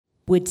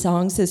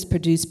WoodSongs is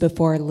produced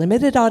before a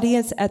limited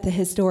audience at the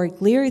historic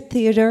Leary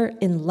Theater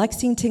in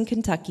Lexington,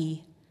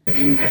 Kentucky.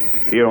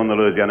 Here on the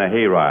Louisiana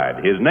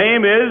Hayride, his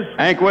name is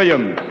Hank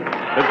Williams,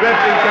 the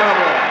Drifting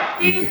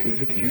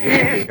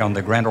Cowboy. On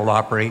the Grand Ole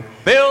Opry,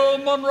 Bill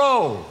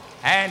Monroe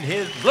and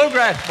his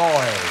Bluegrass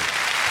Boys.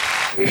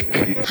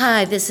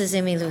 Hi, this is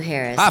Emmylou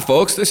Harris. Hi,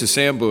 folks. This is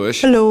Sam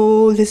Bush.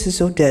 Hello, this is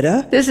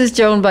Odetta. This is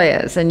Joan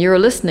Baez, and you're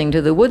listening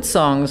to the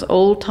WoodSongs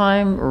Old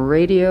Time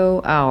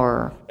Radio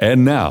Hour.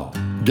 And now,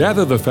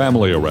 gather the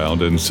family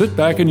around and sit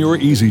back in your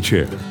easy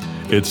chair.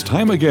 It's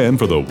time again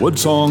for the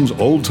WoodSongs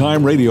Old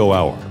Time Radio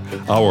Hour,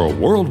 our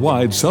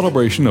worldwide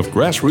celebration of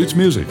grassroots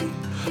music.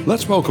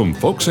 Let's welcome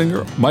folk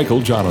singer Michael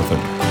Jonathan.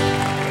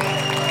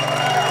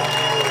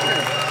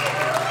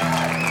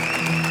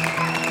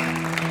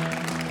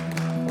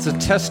 It's a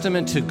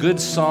testament to good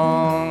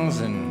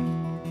songs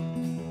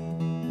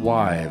and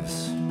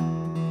wives.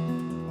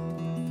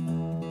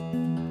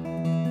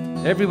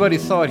 Everybody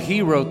thought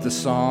he wrote the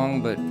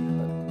song, but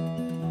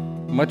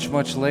much,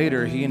 much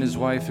later, he and his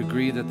wife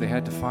agreed that they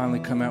had to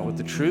finally come out with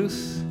the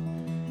truth.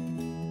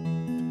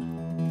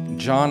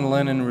 John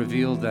Lennon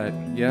revealed that,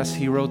 yes,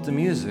 he wrote the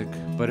music,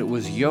 but it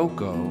was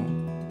Yoko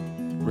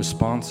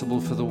responsible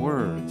for the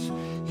words.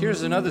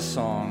 Here's another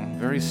song,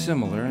 very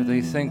similar. They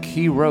think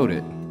he wrote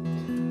it.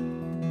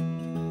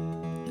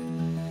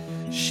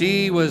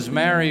 She was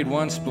married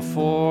once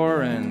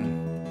before,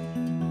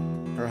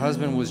 and her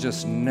husband was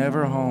just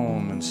never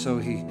home, and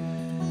so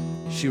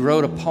she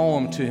wrote a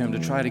poem to him to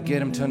try to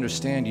get him to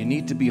understand, you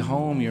need to be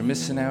home, you're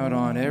missing out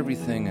on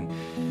everything,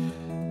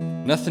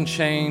 and nothing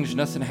changed,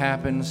 nothing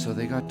happened, so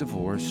they got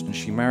divorced, and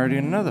she married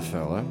another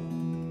fella.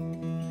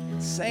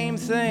 Same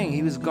thing,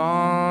 he was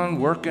gone,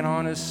 working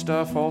on his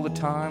stuff all the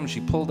time. She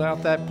pulled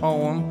out that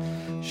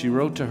poem she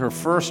wrote to her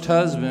first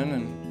husband,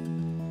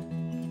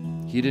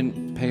 and he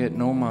didn't pay it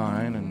no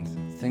mind, and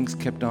things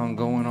kept on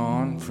going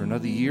on for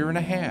another year and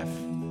a half.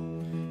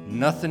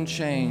 Nothing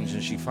changed,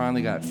 and she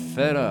finally got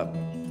fed up.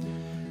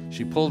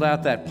 She pulled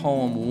out that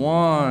poem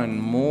one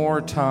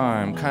more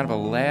time, kind of a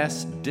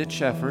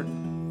last-ditch effort.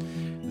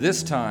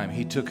 This time,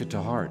 he took it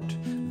to heart.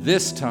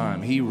 This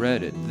time, he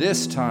read it.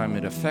 This time,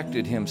 it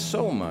affected him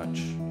so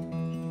much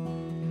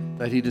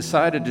that he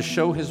decided to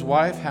show his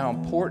wife how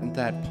important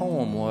that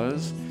poem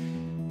was.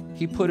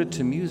 He put it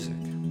to music,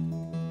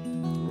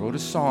 wrote a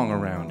song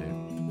around it.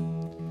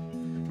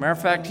 Matter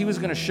of fact, he was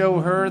going to show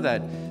her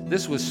that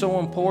this was so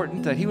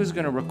important that he was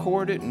going to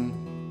record it,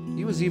 and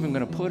he was even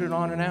going to put it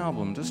on an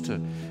album just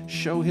to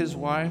show his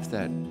wife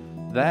that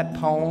that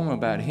poem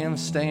about him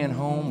staying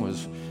home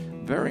was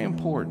very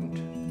important.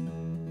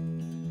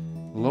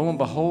 Lo and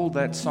behold,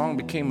 that song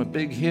became a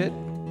big hit,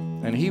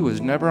 and he was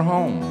never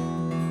home.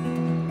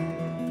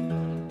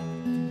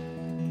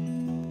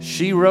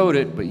 She wrote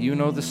it, but you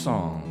know the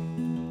song.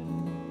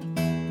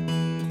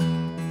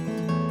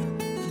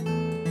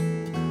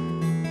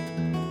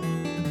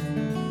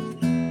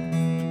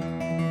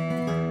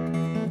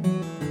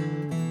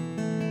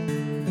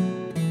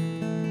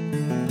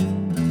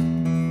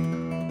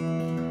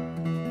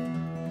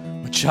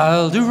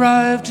 Child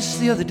arrived just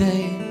the other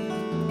day.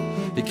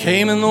 They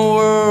came in the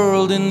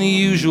world in the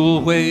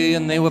usual way,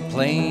 and they were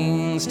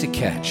planes to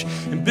catch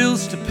and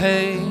bills to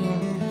pay.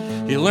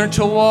 He learned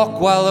to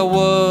walk while I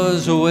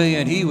was away,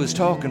 and he was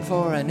talking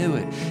for I knew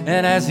it.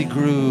 And as he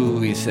grew,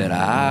 he said,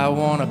 I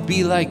want to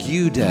be like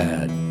you,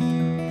 Dad.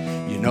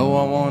 You know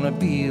I want to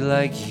be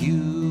like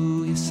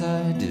you, yes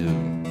I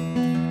do.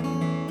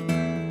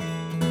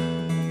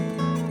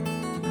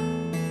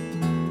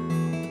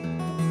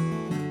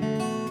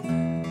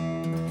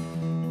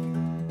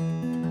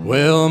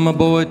 Well, my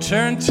boy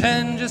turned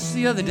 10 just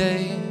the other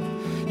day.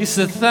 He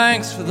said,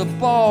 thanks for the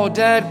ball,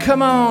 Dad,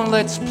 come on,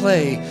 let's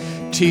play.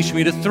 Teach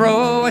me to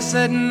throw, I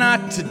said,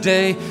 not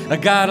today. I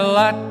got a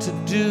lot to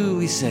do,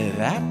 he said,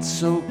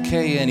 that's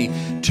okay. And he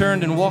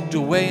turned and walked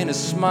away, and his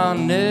smile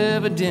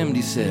never dimmed.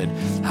 He said,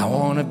 I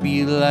want to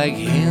be like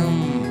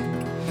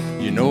him.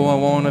 You know I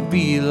want to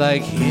be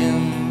like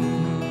him,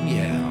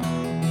 yeah.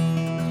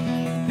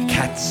 The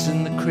cat's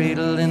in the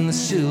cradle and the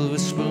silver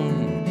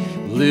spoon,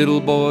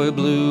 little boy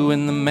blue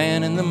and the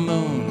man in the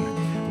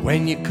moon.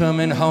 When you're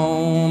coming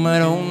home, I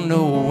don't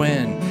know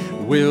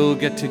when. We'll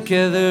get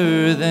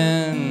together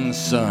then,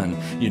 son.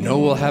 You know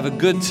we'll have a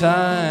good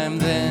time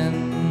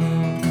then.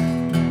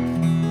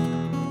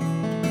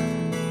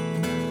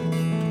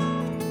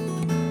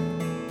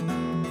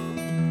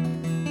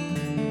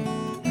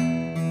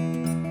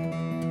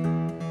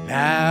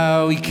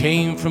 Now he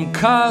came from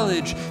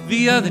college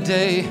the other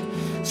day.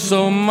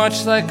 So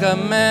much like a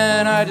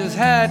man, I just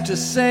had to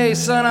say,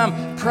 son,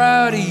 I'm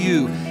proud of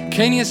you.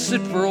 Can you sit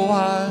for a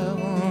while?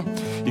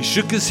 He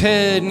shook his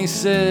head and he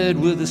said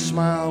with a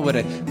smile, what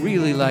I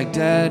really like,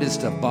 Dad, is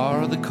to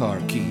borrow the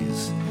car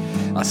keys.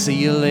 I'll see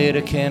you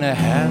later, can I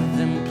have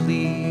them,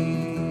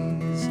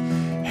 please?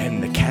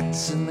 And the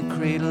cat's in the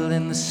cradle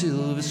and the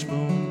silver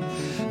spoon,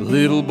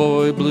 little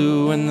boy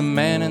blue and the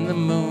man in the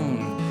moon.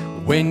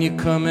 When you're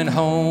coming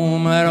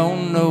home, I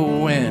don't know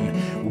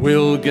when.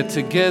 We'll get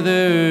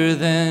together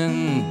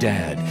then,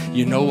 Dad.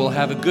 You know we'll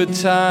have a good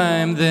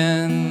time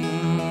then.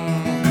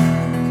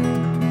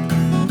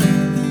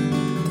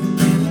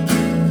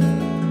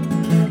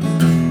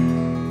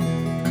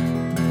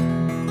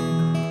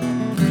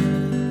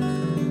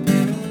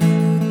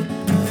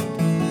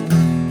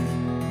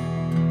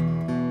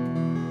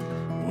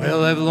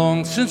 Well, I've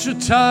long since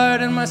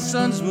retired and my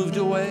son's moved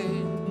away.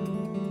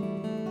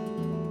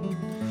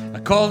 I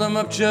called him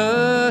up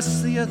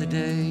just the other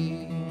day.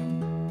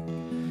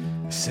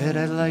 I said,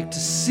 I'd like to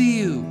see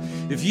you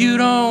if you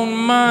don't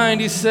mind.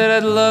 He said,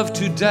 I'd love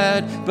to,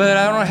 Dad, but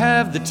I don't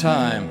have the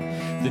time.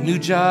 The new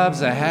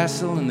job's a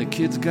hassle and the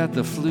kids got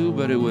the flu,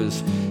 but it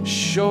was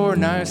sure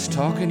nice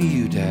talking to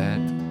you, Dad.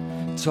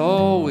 It's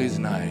always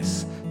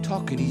nice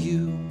talking to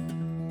you.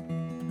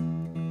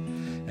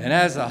 And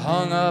as I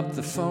hung up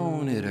the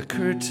phone, it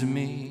occurred to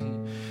me,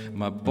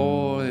 my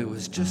boy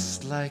was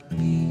just like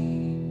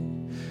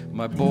me.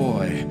 My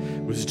boy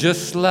was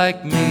just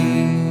like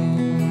me.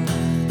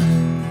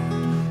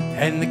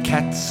 And the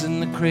cat's in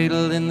the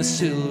cradle and the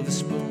silver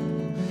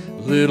spoon,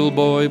 little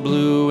boy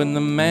blue and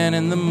the man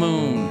in the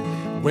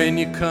moon. When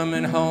you're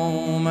coming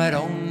home, I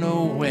don't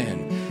know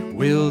when.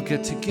 We'll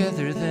get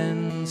together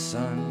then,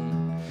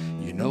 son.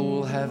 You know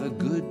we'll have a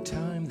good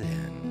time then.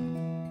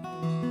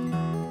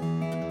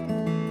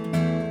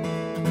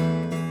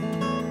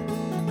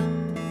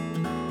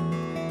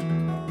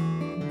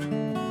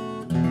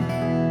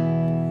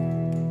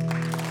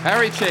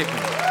 Harry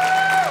Chapman.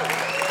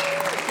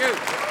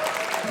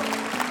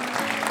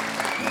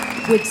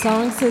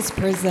 WoodSongs is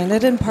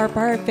presented in part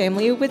by our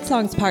family of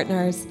WoodSongs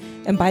partners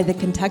and by the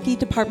Kentucky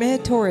Department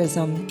of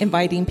Tourism,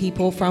 inviting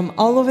people from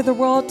all over the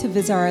world to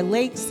visit our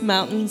lakes,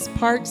 mountains,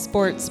 parks,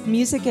 sports,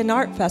 music and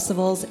art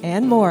festivals,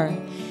 and more.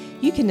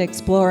 You can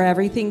explore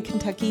everything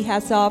Kentucky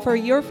has to offer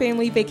your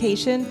family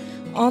vacation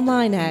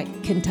online at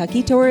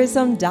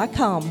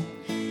KentuckyTourism.com.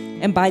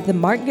 And by the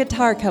Martin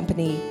Guitar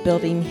Company,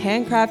 building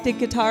handcrafted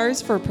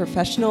guitars for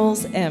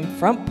professionals and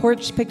front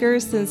porch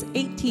pickers since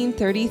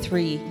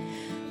 1833.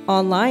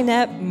 Online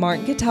at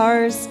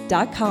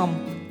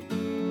martinguitars.com.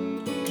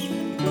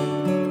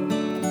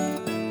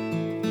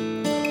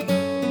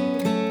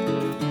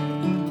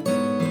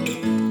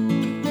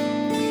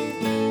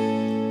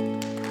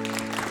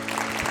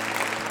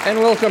 And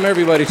welcome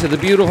everybody to the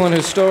beautiful and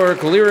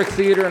historic Lyric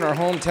Theater in our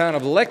hometown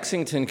of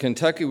Lexington,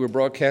 Kentucky. We're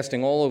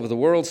broadcasting all over the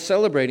world,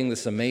 celebrating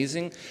this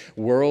amazing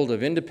world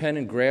of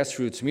independent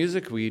grassroots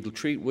music. We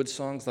treat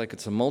WoodSongs like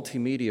it's a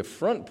multimedia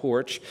front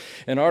porch,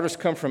 and artists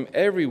come from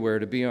everywhere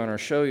to be on our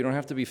show. You don't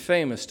have to be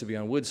famous to be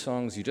on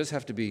WoodSongs. You just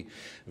have to be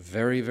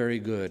very, very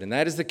good. And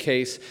that is the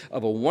case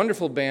of a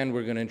wonderful band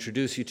we're going to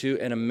introduce you to,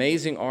 an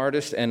amazing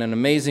artist and an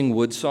amazing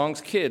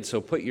WoodSongs kid. So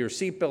put your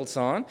seatbelts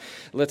on.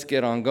 Let's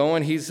get on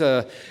going. He's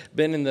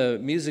been in the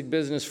music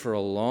business for a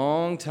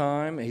long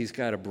time. He's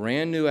got a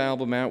brand new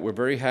album out. We're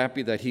very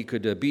happy that he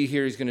could be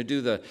here. He's going to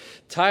do the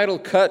title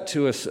cut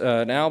to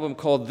an album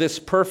called This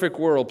Perfect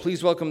World.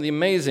 Please welcome the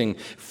amazing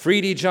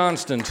Freedy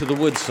Johnston to the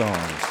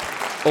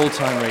WoodSongs Old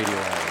Time Radio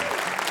Hour.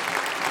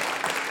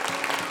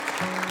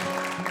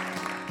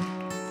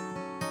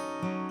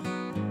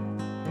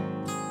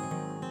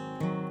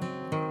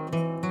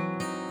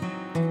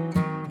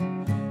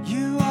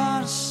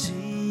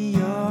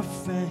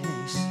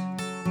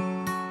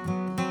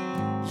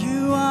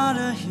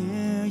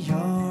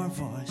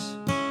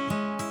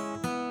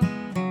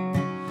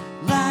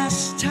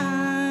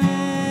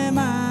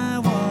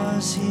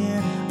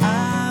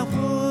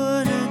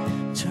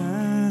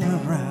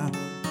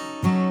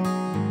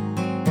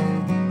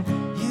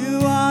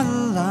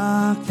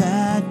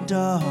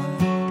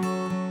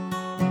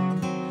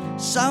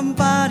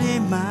 Somebody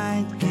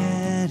might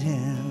get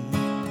in.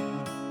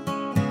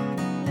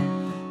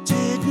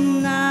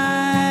 Didn't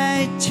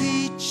I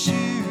teach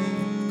you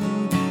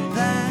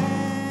that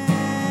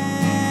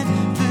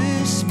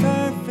this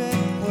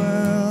perfect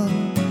world,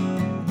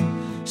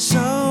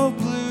 so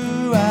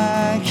blue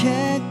I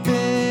can't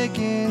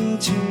begin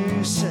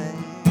to say,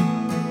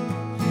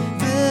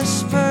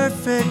 this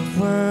perfect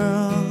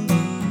world,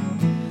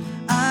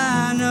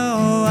 I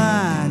know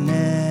I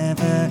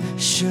never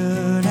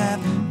should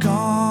have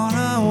gone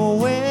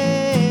away,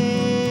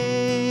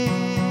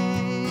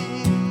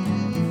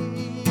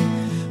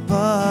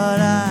 but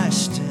I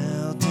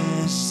still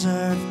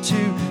deserve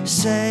to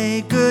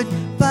say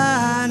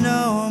goodbye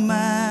no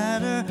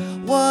matter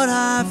what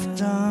I've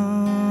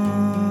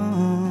done,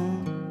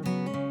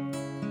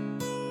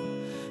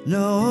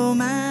 no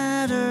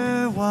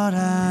matter what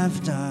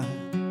I've done.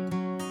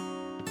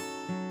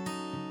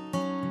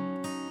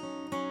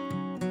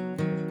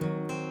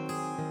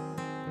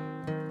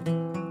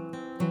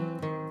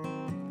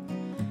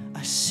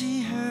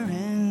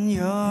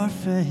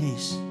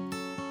 Face,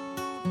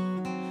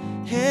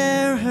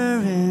 hear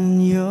her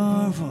in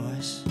your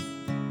voice.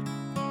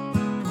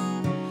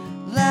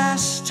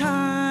 Last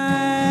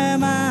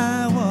time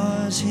I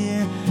was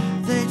here,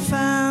 they'd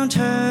found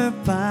her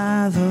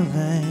by the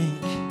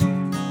lake.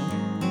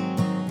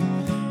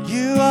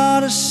 You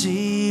ought to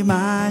see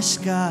my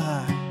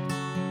scar.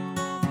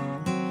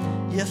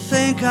 You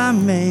think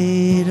I'm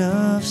made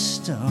of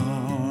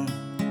stone.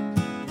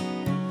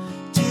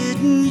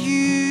 didn't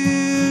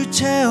you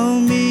tell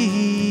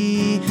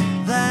me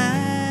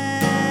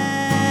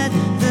that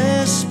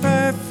this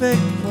perfect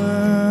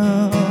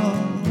world,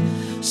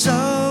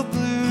 so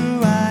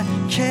blue I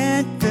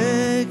can't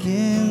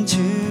begin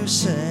to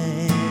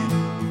say,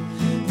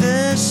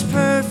 this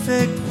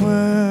perfect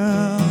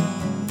world,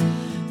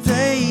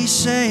 they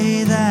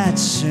say that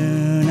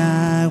soon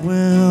I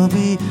will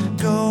be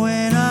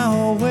going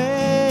away,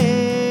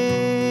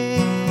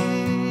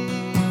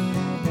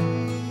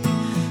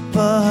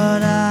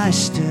 but I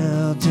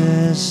still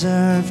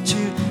deserve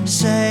to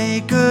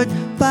say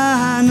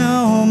goodbye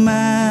no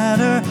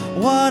matter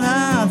what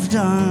I've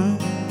done.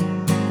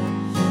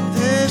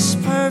 This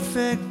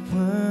perfect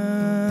world,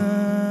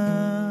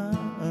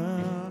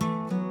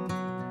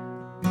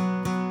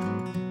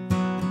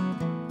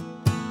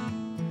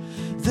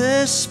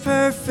 this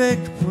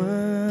perfect world.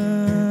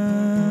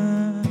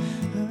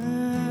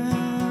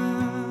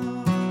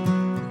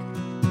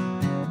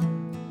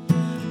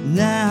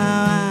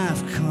 Now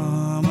I've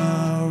come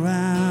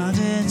around,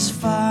 it's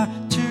far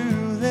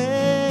too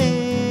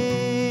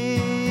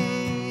late,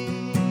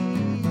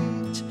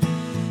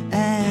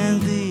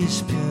 and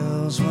these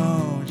pills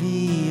won't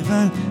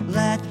even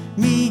let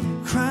me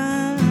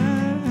cry.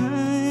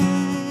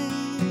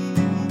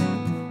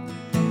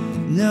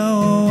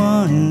 No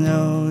one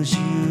knows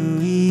you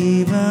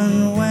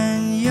even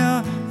when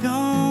you're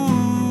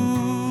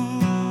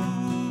gone,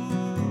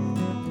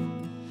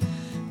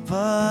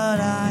 but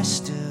I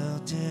still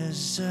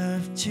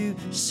deserve to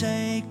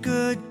say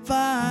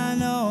goodbye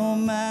no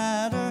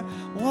matter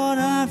what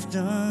I've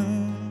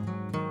done,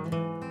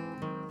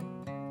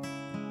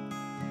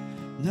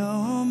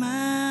 no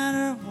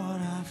matter what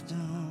I've done.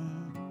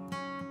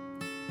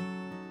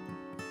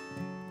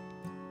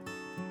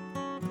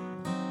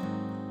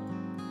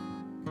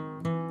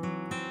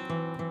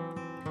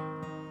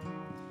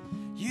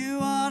 You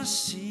ought to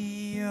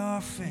see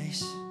your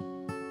face,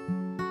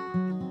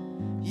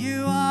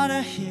 you ought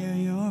to hear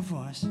your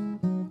voice.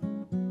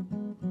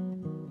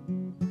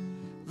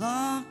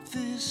 Lock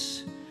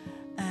this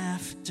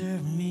after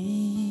me.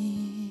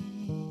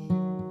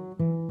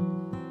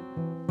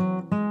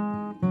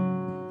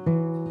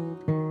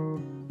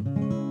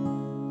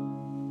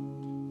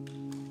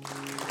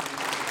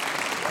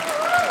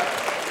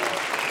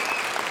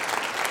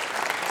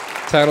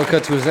 Title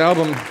cut to his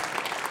album,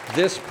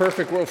 This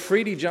Perfect World.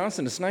 Freedy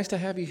Johnston, it's nice to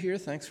have you here.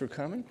 Thanks for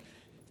coming.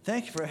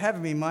 Thank you for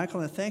having me, Michael,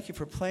 and thank you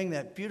for playing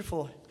that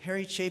beautiful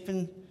Harry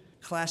Chapin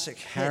classic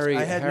hit. Harry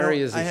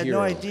is a hero. I had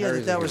no idea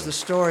Harry's that was the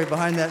story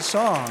behind that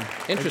song.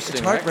 Interesting,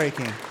 It's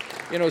heartbreaking.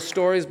 Right? You know,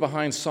 stories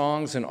behind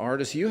songs and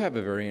artists. You have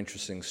a very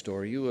interesting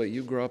story.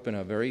 You grew up in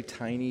a very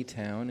tiny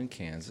town in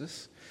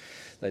Kansas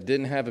that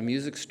didn't have a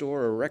music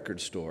store or a record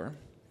store,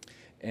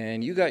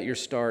 and you got your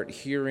start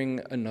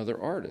hearing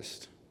another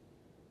artist.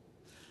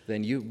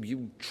 Then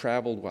you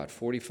traveled,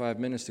 45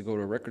 minutes to go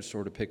to a record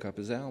store to pick up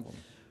his album.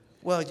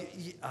 Well,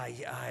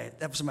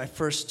 that was my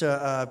first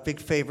big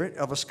favorite,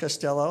 Elvis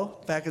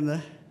Costello, back in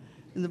the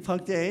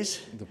punk days.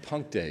 The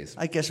punk days.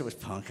 I guess it was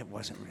punk. It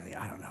wasn't really,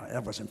 I don't know.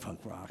 That wasn't punk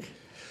rock.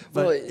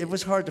 Well, But it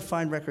was hard to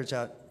find records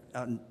out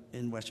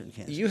in western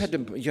Kansas. You had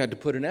to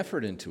put an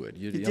effort into it.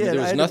 You did.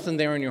 There was nothing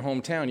there in your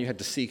hometown. You had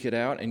to seek it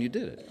out, and you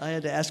did it. I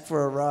had to ask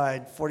for a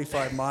ride,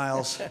 45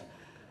 miles.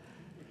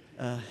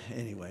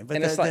 Anyway, but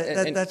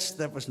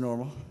that was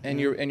normal. And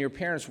your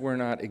parents were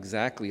not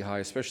exactly high,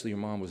 especially your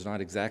mom was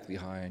not exactly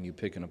high on you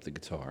picking up the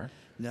guitar.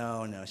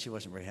 No, she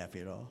wasn't very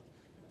happy at all.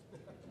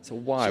 So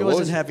why? She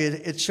wasn't happy.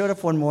 It showed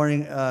up one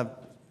morning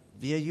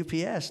via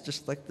UPS,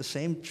 just like the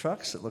same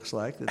trucks, it looks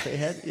like, that they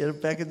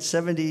had back in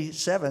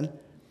 '77.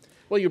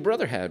 Well, your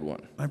brother had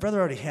one. My brother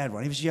already had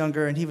one. He was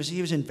younger, and he was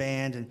in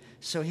band, and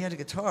so he had a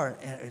guitar,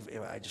 and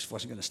I just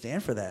wasn't going to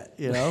stand for that,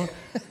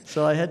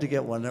 So I had to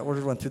get one. I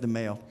ordered one through the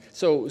mail.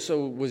 So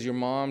was your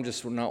mom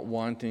just not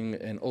wanting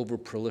an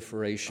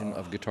over-proliferation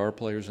of guitar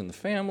players in the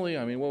family?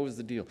 I mean, what was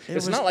the deal?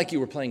 It's not like you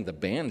were playing the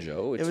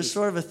banjo. It was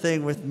sort of a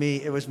thing with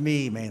me. It was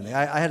me, mainly.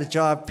 I had a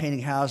job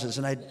painting houses,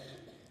 and I'd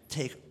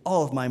take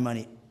all of my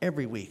money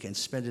every week and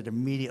spend it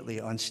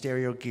immediately on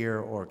stereo gear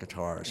or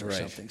guitars or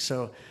something.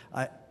 So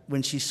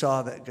when she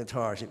saw the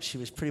guitars, she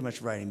was pretty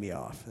much writing me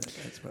off.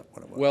 That's what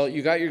it was. Well,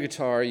 you got your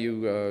guitar.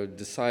 You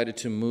decided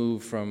to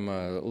move from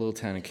a little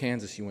town in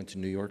Kansas. You went to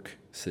New York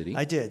City.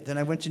 I did. Then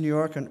I went to New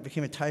York and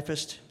became a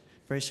typist,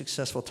 very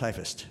successful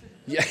typist.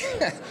 Yeah.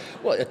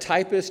 Well, a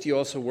typist. You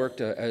also worked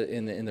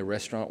in the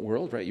restaurant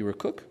world, right? You were a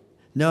cook?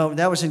 No,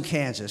 that was in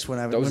Kansas when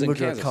I moved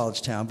to a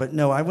college town. But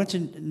no, I went to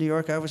New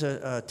York. I was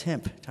a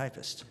temp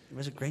typist. It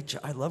was a great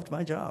job. I loved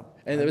my job.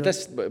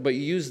 But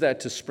you used that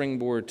to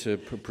springboard to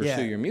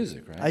pursue your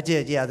music, right? I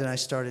did. Yeah. Then I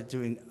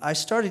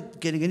started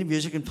getting into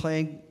music and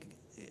playing,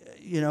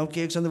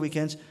 gigs on the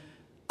weekends.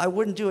 I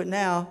wouldn't do it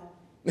now.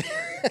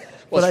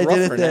 But I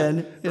did it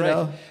then, you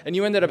know. And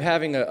you ended up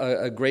having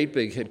a great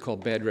big hit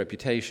called "Bad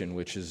Reputation,"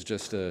 which is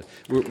just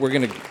you're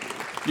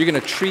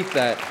gonna treat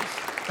that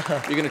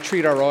You're going to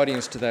treat our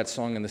audience to that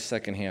song in the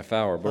second half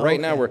hour. But right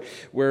now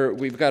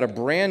we've got a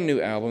brand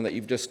new album that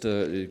you've just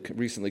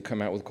recently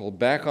come out with called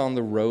Back on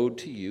the Road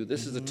to You.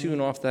 This is a tune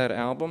off that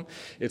album.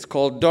 It's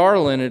called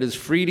Darlin'. It is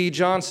Freedy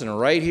Johnson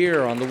right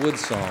here on the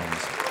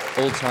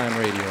WoodSongs Old Time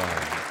Radio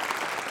Hour.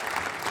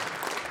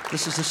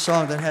 This is a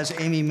song that has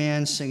Amy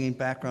Mann singing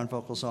background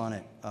vocals on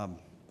it.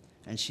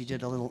 And she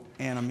did a little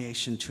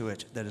animation to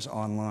it that is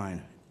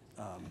online.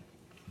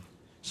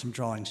 Some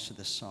drawings to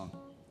this song.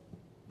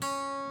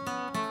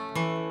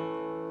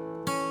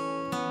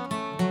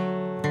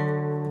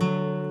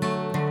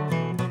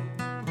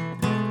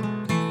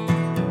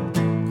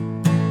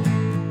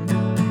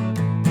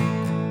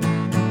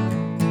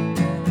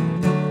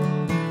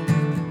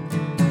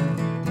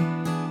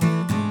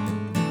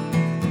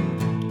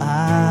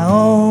 I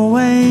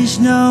always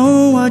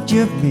know what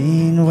you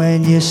mean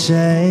when you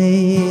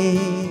say,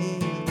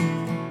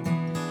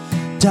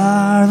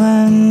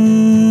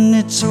 darling,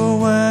 it's a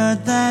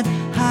word that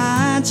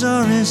hides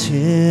or is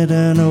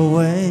hidden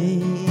away.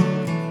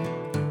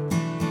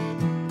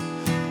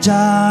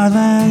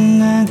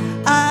 Darling, and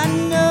I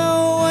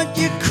know what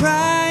you're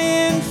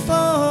crying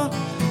for,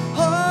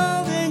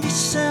 holding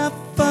yourself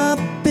up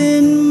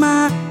in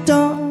my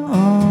door.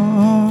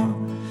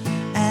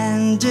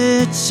 And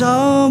it's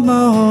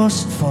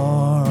almost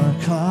 4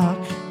 o'clock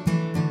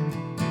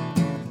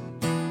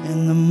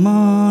in the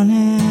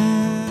morning.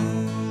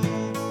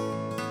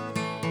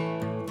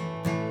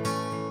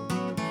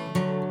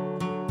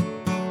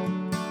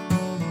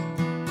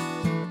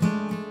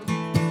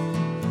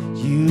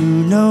 You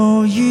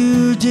know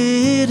you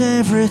did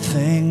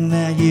everything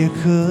that you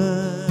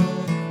could,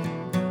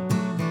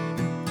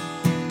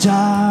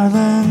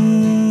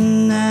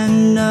 darling,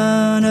 and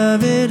none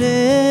of it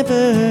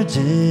ever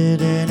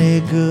did any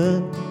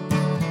good.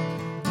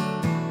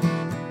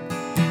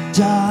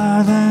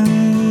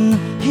 Darling,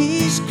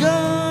 he's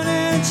gone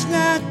and it's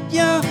not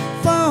your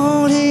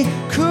fault. He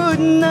could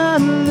not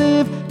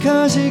live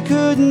 'cause he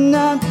could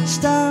not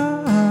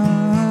stop.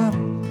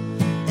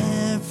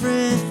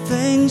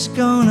 Everything's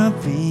gonna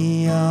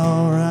be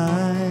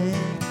alright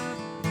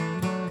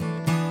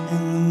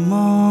in the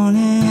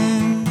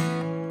morning.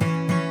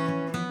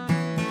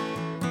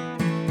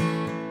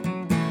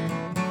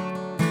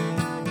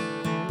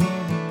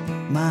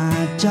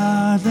 My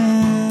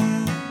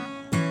darling,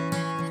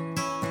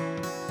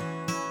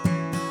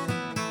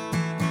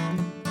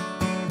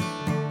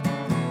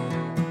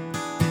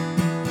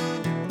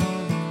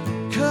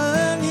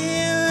 come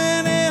here,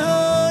 let me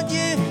hold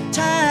you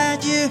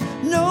tight. You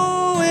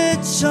know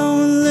it's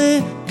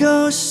only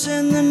ghosts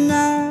in the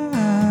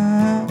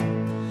night.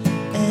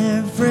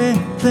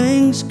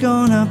 Everything's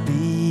gonna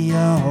be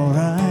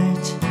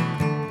alright,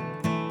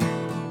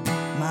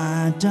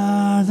 my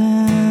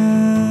darling.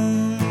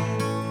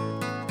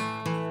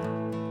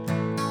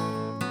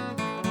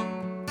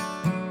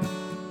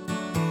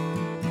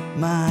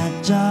 My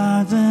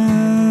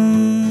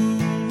darling.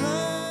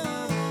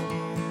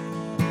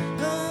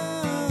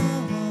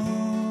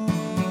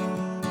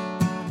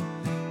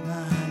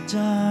 My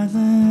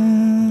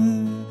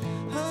darling.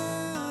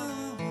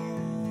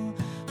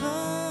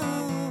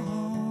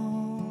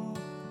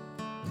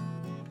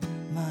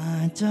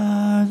 My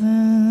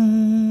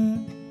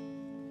darling.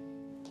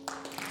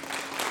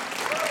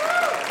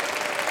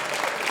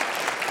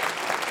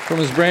 From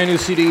his brand new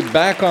CD,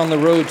 Back on the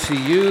Road to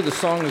You, the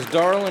song is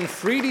Darlin',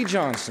 Freedy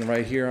Johnson,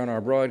 right here on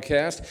our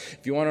broadcast.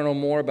 If you want to know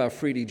more about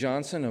Freedy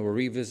Johnson or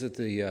revisit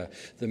the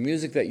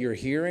music that you're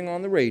hearing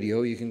on the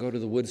radio, you can go to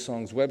the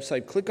WoodSongs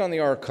website, click on the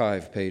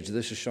archive page.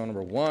 This is show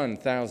number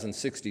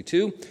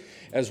 1062,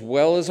 as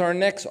well as our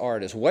next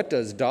artist. What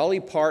does Dolly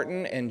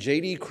Parton and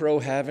J.D. Crowe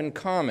have in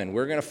common?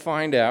 We're going to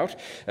find out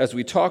as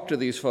we talk to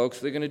these folks.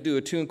 They're going to do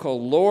a tune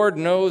called Lord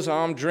Knows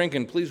I'm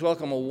Drinking. Please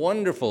welcome a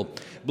wonderful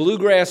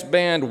bluegrass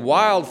band,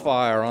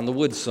 Wildfire, on the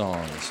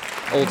WoodSongs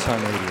Old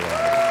Time Radio.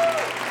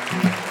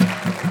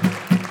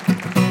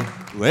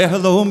 Well,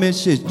 hello,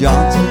 Mrs.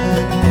 Johnson,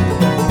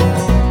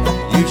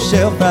 you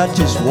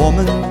self-righteous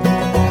woman,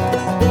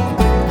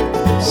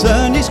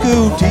 Sunday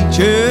school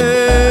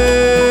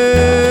teacher,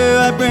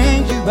 I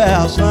bring you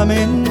out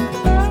slumming.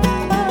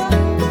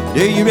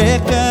 Do you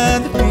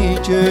reckon the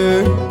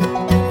preacher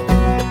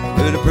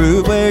would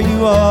approve where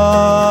you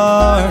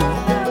are?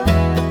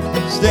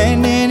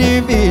 Standing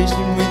here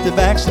visiting with the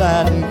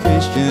backsliding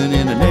Christian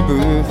in a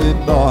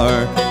neighborhood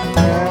bar.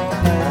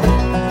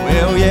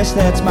 Well, yes,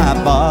 that's my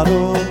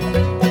bottle,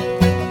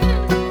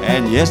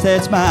 and yes,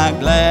 that's my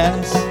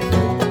glass.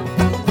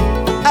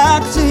 I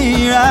can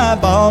see your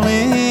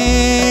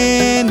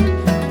eyeballing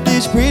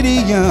this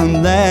pretty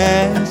young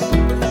lass.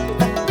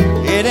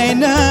 It ain't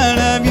none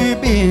of your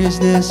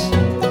business,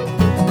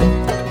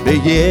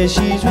 but yeah,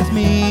 she's with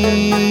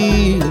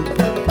me.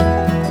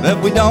 But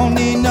we don't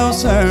need no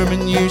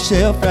sermon, you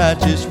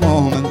self-righteous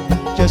woman,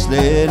 just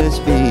let us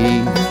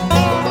be.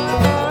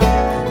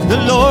 The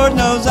Lord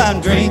knows I'm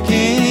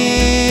drinking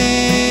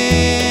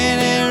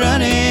and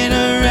running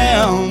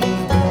around,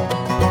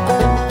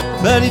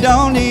 but he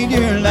don't need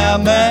your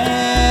loud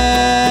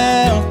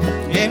mouth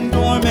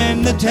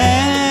informing the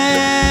town.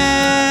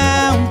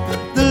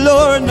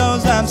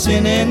 I'm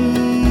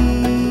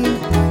sinning,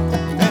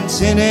 and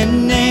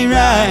sinning ain't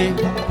right.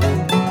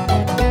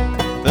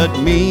 But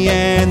me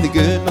and the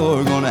good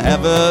Lord gonna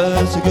have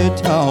us a good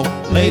talk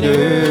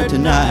later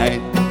tonight.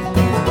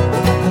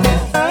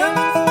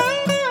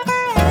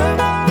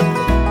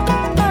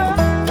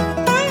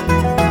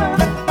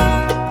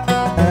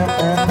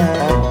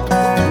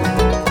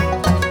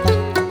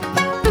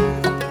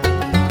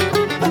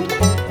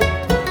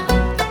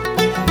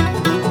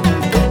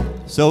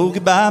 So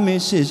goodbye,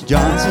 Mrs.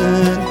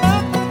 Johnson,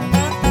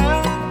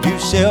 you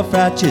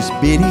self-righteous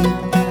biddy.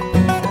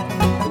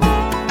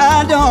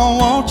 I don't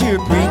want your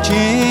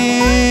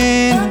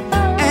preaching,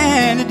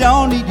 and I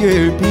don't need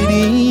your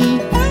pity.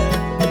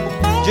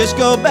 Just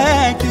go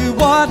back to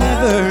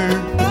whatever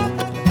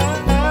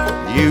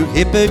you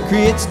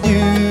hypocrites do.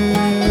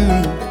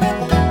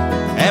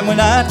 And when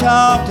I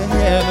talk to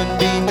heaven,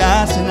 be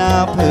nice and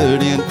I'll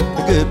put in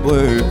a good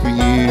word for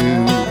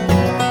you.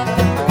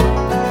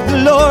 The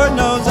Lord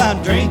knows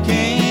I'm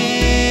drinking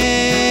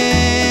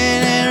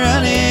and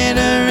running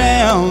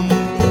around,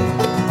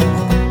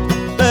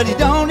 but He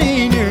don't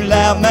need your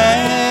loud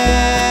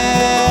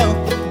mouth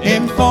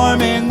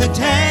informing the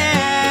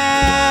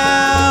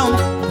town.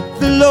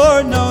 The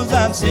Lord knows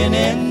I'm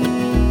sinning,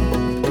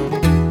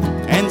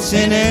 and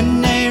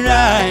sinning ain't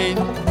right.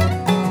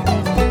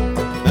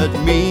 But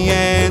me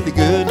and the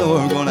good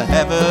Lord gonna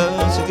have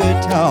us a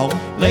good talk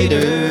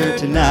later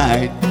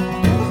tonight.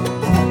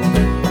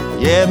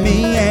 Yeah,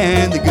 me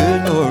and the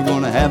good Lord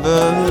gonna have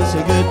us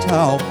a good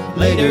talk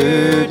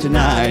later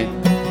tonight.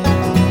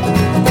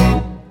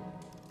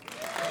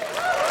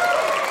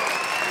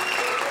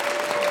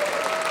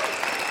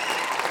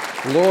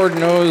 Lord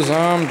knows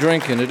I'm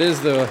drinking. It is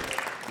the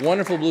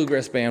wonderful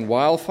bluegrass band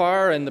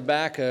Wildfire. In the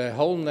back,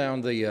 holding down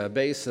the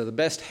bass, the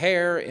best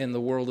hair in the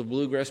world of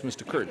bluegrass,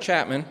 Mr. Curt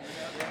Chapman,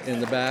 in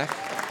the back.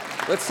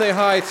 Let's say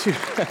hi to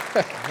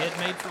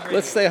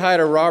let's say hi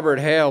to Robert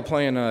Hale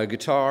playing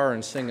guitar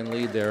and singing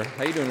lead there.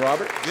 How you doing,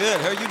 Robert? Good.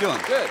 How are you doing?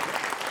 Good.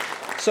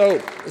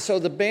 So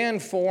the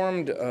band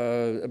formed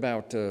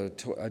about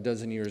a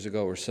dozen years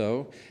ago or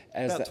so.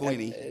 About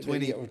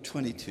 20 or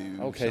 22.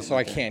 Okay, so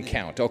I can't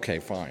count. Okay,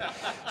 fine.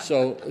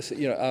 So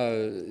you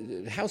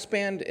know, house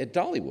band at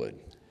Dollywood.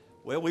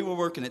 Well, we were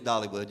working at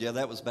Dollywood. Yeah,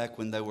 that was back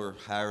when they were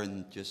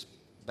hiring just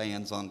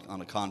bands on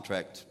a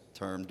contract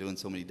term, doing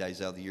so many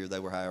days out of the year. They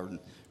were hiring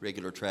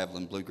regular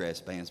traveling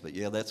bluegrass bands. But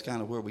yeah, that's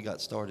kind of where we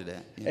got started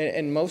at. Yeah.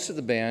 And most of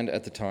the band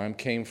at the time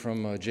came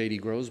from J.D.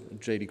 Crow's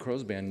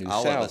band, New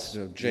All South. of us.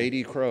 So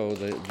J.D. Crow,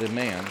 the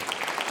man.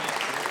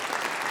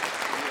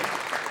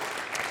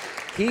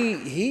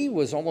 He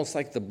was almost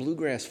like the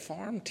bluegrass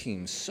farm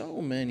team.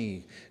 So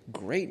many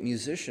great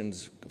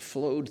musicians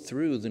flowed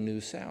through the New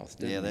South,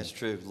 didn't Yeah, they? that's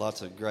true.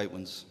 Lots of great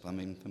ones. I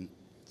mean,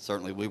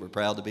 certainly we were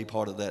proud to be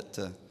part of that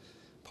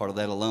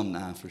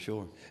alumni for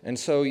sure. And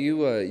so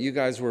you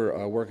guys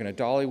were working at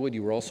Dollywood.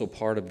 You were also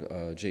part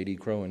of J.D.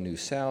 Crow and New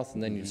South,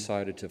 and then you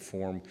decided to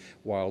form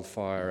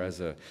Wildfire as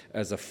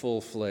a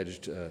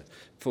full-fledged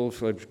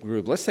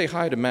group. Let's say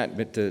hi to Matt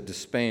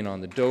DeSpain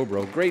on the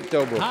dobro. Great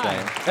dobro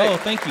player. Hey. Oh,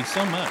 thank you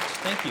so much.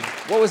 Thank you.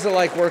 What was it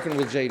like working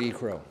with J.D.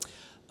 Crow?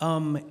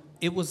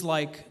 It was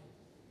like,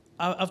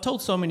 I've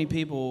told so many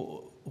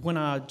people, when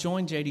I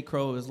joined J.D.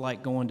 Crow, it was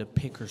like going to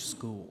picker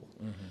school.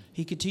 Mm-hmm.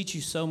 He could teach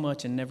you so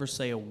much and never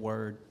say a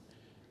word,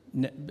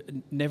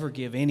 never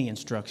give any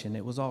instruction.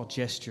 It was all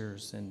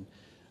gestures and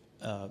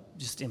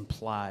just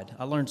implied.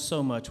 I learned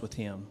so much with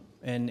him,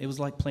 and it was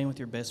like playing with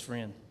your best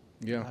friend.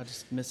 Yeah. I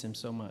just miss him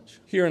so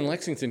much. Here in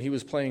Lexington, he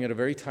was playing at a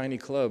very tiny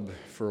club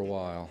for a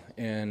while,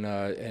 and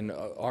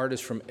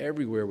artists from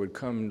everywhere would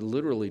come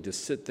literally to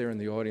sit there in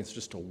the audience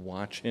just to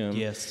watch him.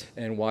 Yes.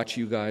 And watch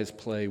you guys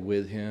play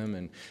with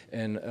him,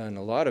 and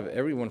a lot of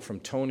everyone from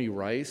Tony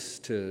Rice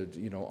to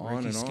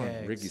on and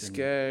on. Ricky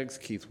Skaggs,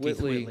 Keith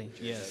Whitley.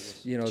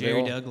 Yes.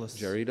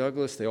 Jerry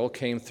Douglas. They all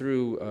came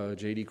through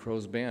J.D.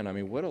 Crow's band. I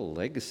mean, what a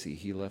legacy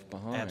he left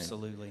behind.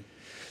 Absolutely.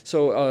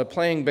 So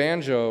playing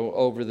banjo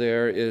over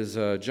there is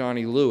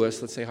Johnny Lewis.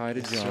 Let's say hi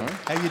to John.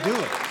 How you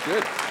doing?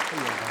 Good.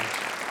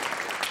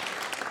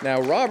 Now,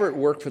 Robert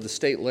worked for the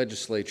state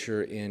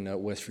legislature in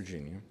West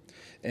Virginia,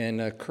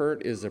 and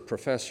Curt is a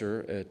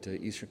professor at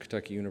Eastern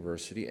Kentucky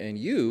University, and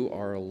you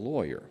are a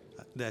lawyer.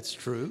 That's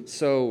true.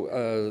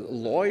 So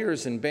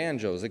lawyers and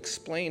banjos,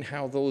 explain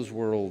how those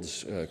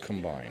worlds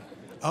combine.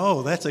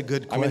 Oh, that's a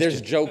good question. I mean,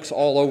 there's jokes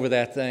all over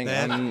that thing.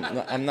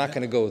 I'm not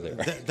going to go there.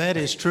 That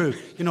is true.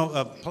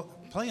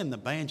 Playing the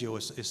banjo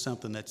is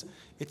something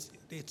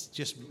it's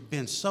just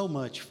been so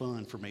much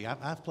fun for me.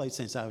 I've played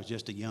since I was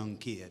just a young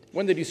kid.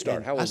 When did you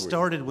start? How old were you? I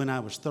started when I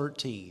was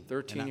 13.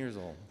 13 years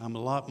old. I'm a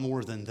lot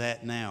more than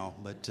that now,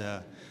 but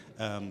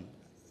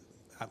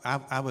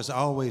I was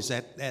always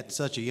at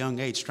such a young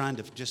age trying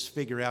to just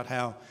figure out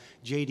how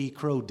J.D.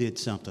 Crow did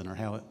something, or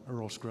how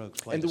Earl Scruggs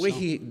played.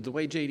 And the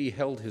way J.D.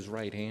 held his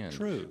right hand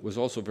was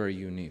also very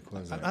unique,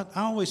 wasn't it?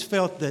 I always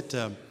felt that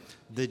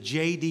the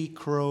J.D.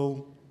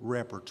 Crow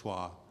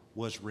repertoire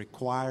was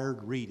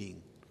required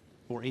reading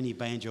for any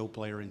banjo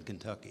player in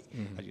Kentucky.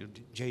 Mm-hmm.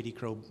 J.D.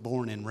 Crow,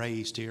 born and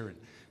raised here, and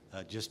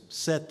just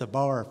set the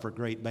bar for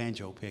great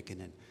banjo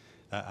picking, and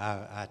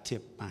I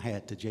tip my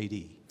hat to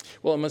J.D.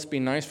 Well, it must be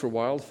nice for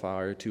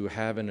Wildfire to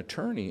have an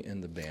attorney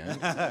in the band.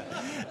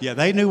 Yeah,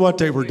 they knew what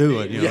they were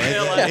doing. You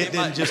know, it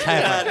didn't just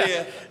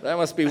happen. That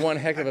must be one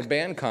heck of a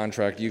band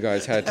contract you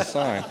guys had to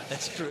sign.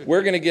 That's true.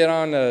 We're going to get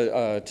on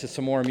to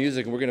some more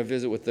music, and we're going to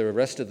visit with the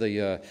rest of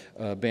the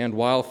band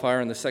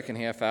Wildfire in the second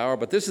half hour.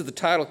 But this is the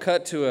title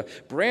cut to a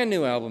brand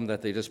new album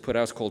that they just put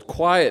out. It's called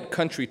Quiet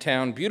Country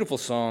Town. Beautiful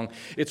song.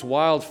 It's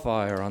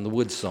Wildfire on the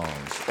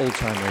WoodSongs, Old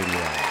Time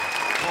Radio.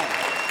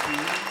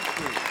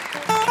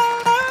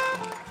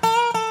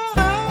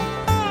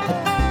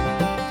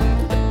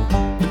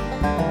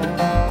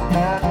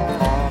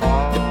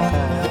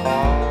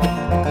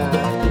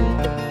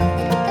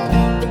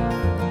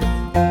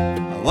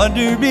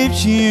 Wonder if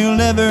she'll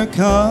ever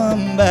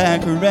come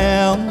back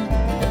around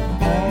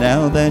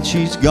now that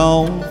she's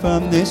gone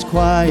from this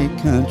quiet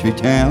country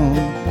town.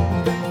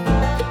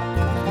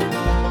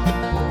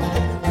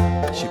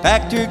 She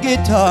packed her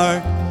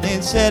guitar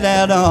and set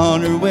out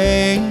on her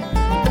way.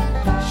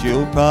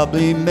 She'll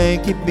probably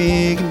make it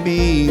big and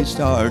be a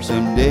star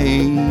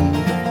someday.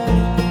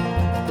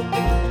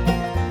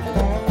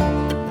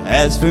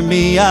 As for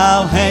me,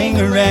 I'll hang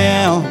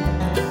around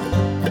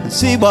and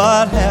see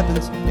what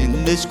happens in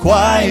this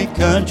quiet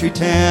country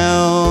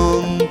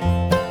town.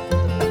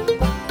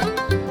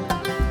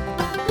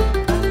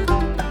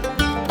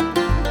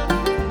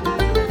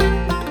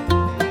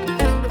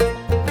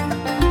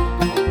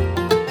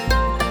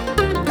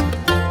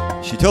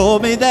 She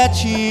told me that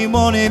she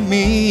wanted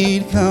me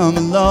to come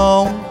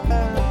along,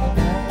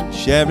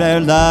 share our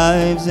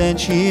lives, and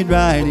she'd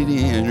write it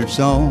in her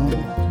song.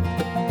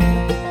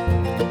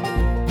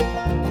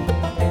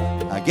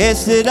 I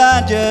guess that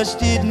I just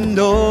didn't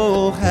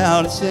know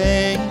how to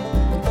sing.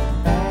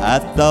 I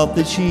thought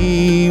that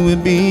she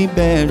would be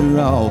better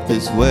off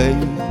this way.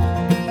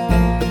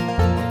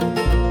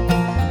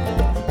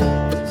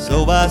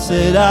 So I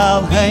said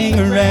I'll hang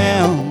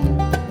around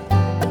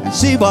and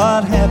see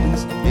what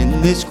happens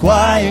in this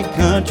quiet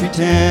country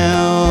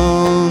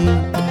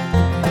town.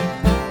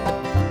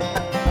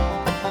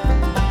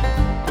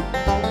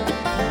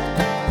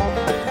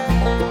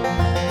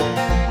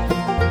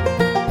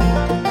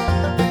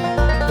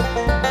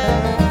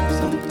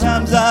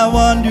 I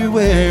wonder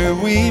where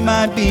we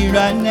might be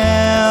right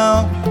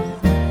now,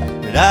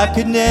 but I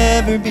could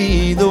never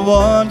be the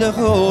one to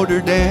hold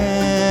her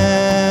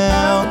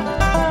down.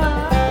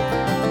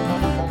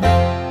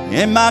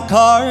 In my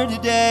car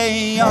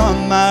today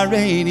on my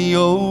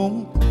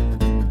radio,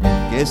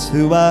 guess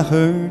who I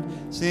heard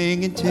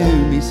singing to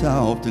me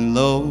soft and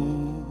low?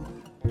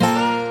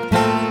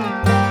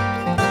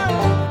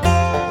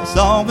 A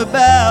song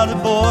about a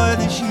boy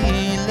that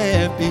she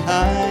left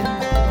behind,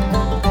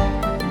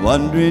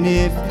 wondering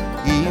if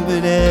he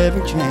would ever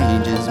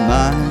change his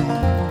mind.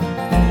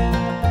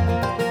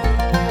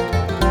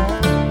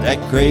 That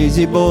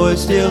crazy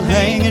boy's still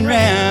hanging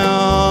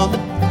round.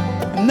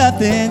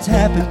 Nothing's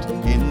happened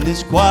in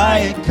this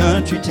quiet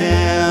country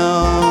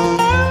town.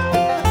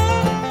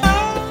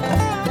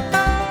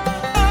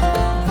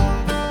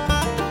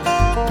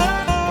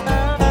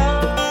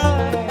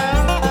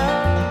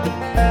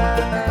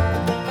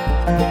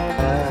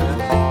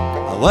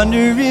 I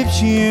wonder if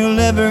she'll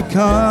ever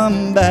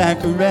come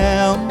back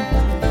around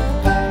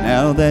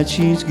now that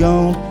she's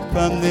gone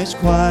from this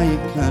quiet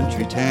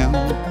country town.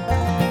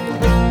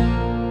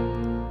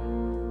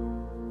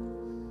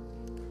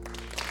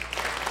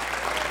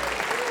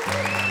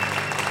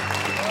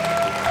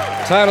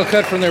 Title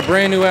cut from their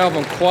brand new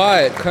album,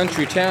 Quiet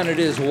Country Town. It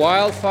is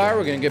Wildfire.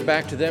 We're going to get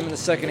back to them in the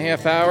second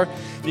half hour.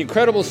 The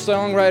incredible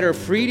songwriter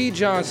Freedy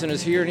Johnstone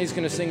is here, and he's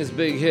going to sing his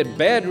big hit,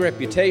 Bad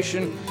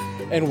Reputation.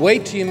 And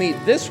wait till you meet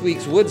this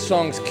week's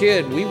WoodSongs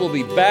kid. We will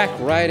be back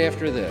right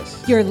after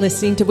this. You're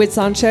listening to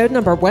WoodSong Show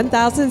number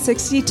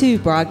 1062,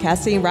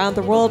 broadcasting around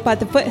the world by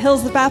the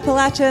foothills of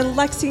Appalachia in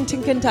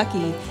Lexington,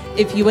 Kentucky.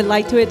 If you would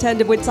like to attend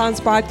a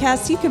WoodSongs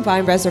broadcast, you can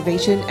find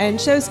reservation and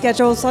show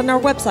schedules on our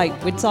website,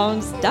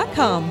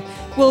 woodsongs.com.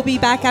 We'll be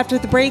back after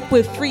the break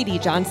with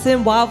Freedy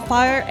Johnstone,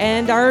 Wildfire,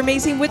 and our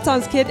amazing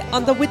WoodSongs kid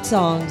on the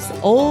WoodSongs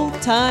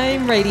Old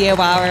Time Radio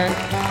Hour.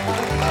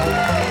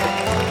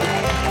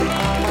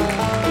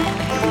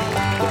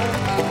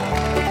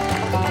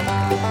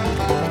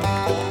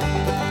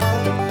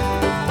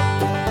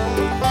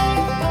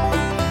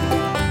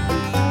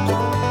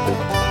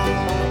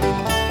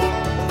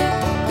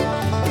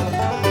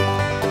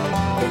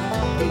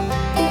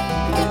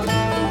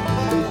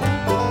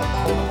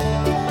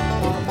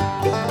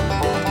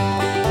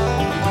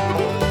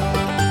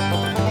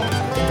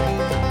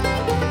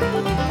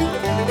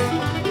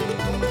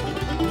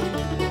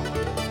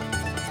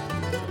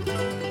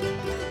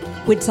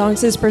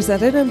 WoodSongs is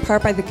presented in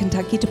part by the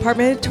Kentucky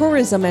Department of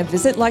Tourism and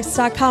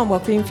VisitLex.com,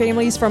 welcoming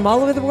families from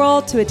all over the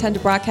world to attend a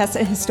broadcast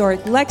in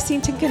historic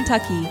Lexington,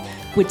 Kentucky.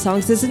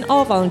 WoodSongs is an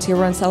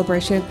all-volunteer-run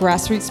celebration of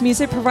grassroots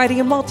music, providing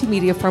a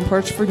multimedia front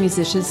porch for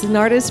musicians and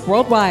artists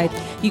worldwide.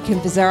 You can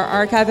visit our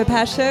archive of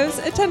past shows,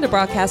 attend a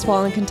broadcast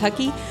while in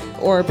Kentucky,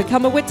 or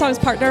become a WoodSongs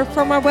partner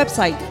from our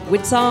website,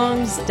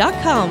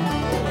 woodsongs.com.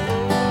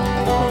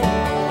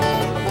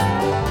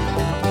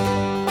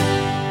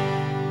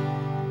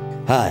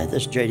 Hi,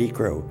 this is J.D.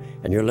 Crowe,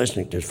 and you're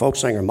listening to folk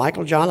singer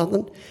Michael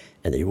Jonathan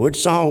and the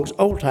WoodSongs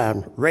Old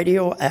Time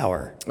Radio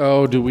Hour.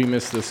 Oh, do we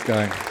miss this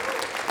guy?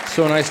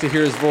 So nice to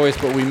hear his voice,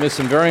 but we miss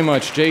him very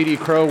much. J.D.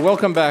 Crowe,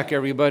 welcome back,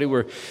 everybody.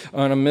 We're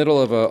in the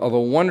middle of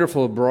a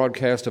wonderful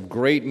broadcast of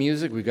great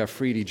music. We've got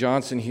Freedy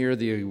Johnson here,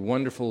 the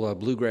wonderful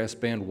bluegrass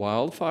band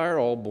Wildfire,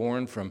 all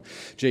born from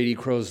J.D.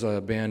 Crowe's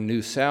band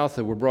New South.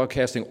 We're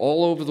broadcasting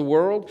all over the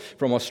world,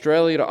 from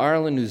Australia to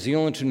Ireland, New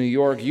Zealand to New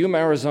York, Yuma,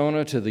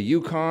 Arizona to the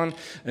Yukon,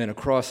 and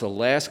across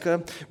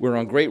Alaska. We're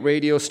on great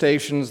radio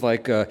stations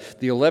like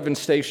the 11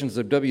 stations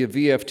of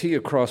WVFT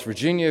across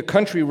Virginia,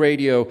 Country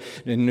Radio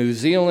in New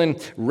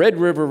Zealand, Red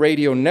River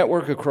Radio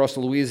Network across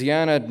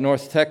Louisiana,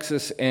 North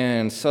Texas,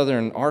 and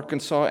southern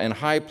Arkansas, and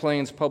High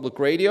Plains Public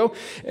Radio.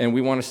 And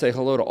we want to say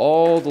hello to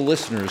all the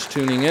listeners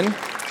tuning in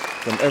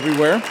from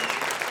everywhere.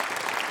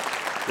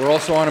 We're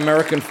also on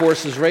American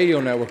Forces Radio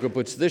Network. It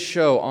puts this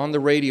show on the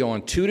radio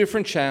on 2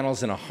 different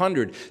channels in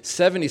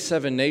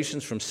 177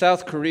 nations, from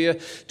South Korea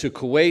to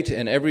Kuwait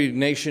and every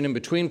nation in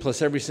between,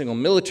 plus every single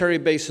military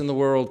base in the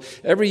world,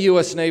 every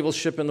U.S. naval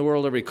ship in the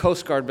world, every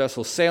Coast Guard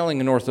vessel sailing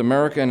in North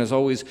America. And as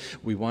always,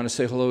 we want to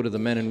say hello to the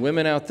men and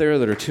women out there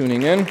that are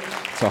tuning in.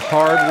 It's a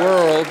hard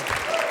world.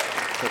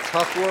 It's a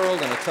tough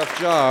world and a tough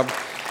job.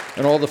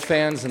 And all the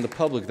fans and the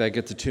public that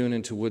get to tune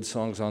into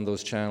WoodSongs on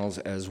those channels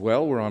as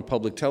well. We're on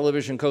public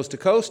television coast to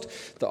coast,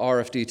 the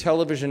RFD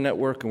television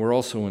network, and we're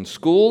also in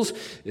schools.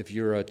 If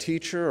you're a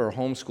teacher or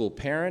homeschool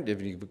parent,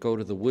 if you go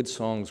to the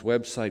WoodSongs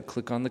website,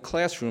 click on the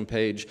classroom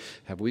page,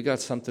 have we got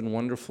something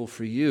wonderful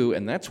for you?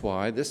 And that's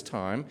why this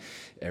time,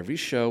 every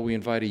show, we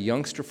invite a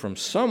youngster from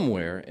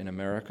somewhere in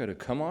America to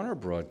come on our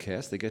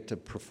broadcast. They get to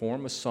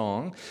perform a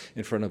song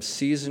in front of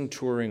seasoned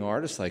touring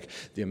artists like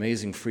the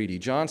amazing Freedy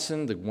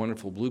Johnson, the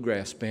wonderful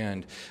bluegrass band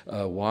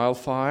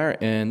Wildfire.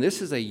 And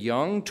this is a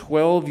young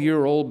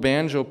 12-year-old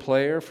banjo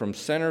player from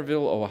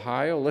Centerville,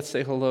 Ohio. Let's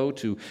say hello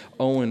to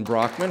Owen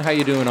Brockman. How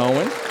you doing,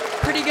 Owen?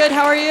 Pretty good.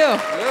 How are you?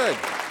 Good.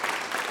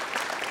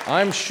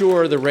 I'm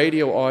sure the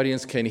radio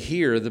audience can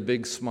hear the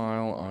big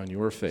smile on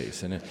your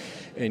face.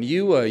 And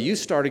you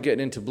started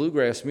getting into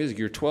bluegrass music.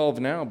 You're 12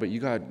 now, but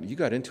you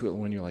got into it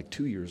when you're like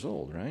 2 years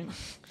old, right?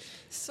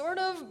 Sort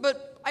of,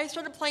 but I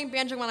started playing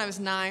banjo when I was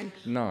 9.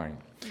 9.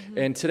 Mm-hmm.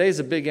 And today's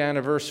a big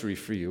anniversary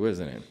for you,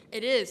 isn't it?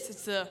 It is.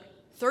 It's the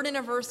 3rd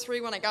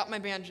anniversary when I got my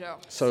banjo.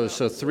 So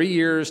 3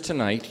 years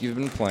tonight you've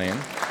been playing.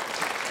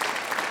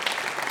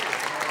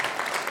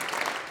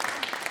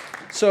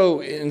 So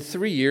in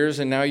 3 years,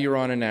 and now you're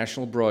on a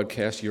national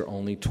broadcast, you're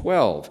only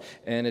 12.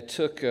 And it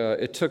took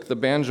the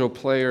banjo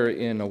player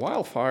in a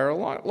Wildfire a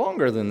lot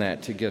longer than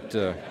that to get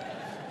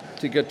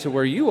to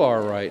where you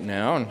are right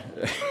now.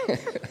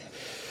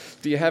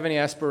 Do you have any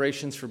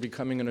aspirations for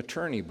becoming an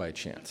attorney by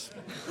chance?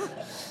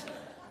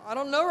 I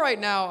don't know right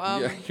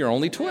now. You're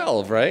only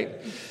 12, right?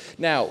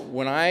 Now,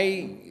 when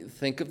I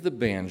think of the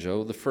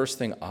banjo, the first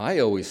thing I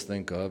always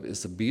think of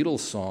is the Beatles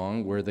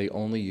song where they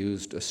only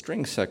used a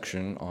string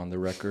section on the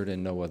record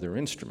and no other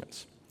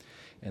instruments.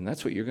 And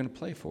that's what you're going to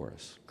play for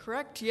us.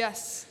 Correct,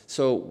 yes.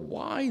 So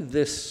why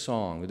this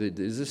song?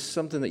 Is this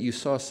something that you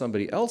saw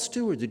somebody else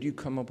do, or did you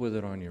come up with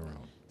it on your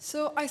own?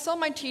 So I saw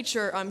my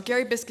teacher,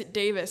 Gary Biscuit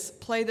Davis,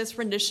 play this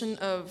rendition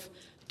of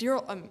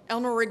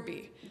Eleanor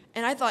Rigby,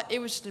 and I thought it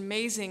was just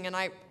amazing, and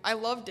I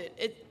loved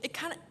it.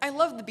 I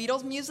love the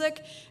Beatles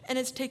music, and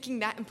it's taking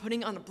that and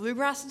putting it on a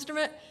bluegrass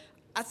instrument.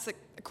 That's the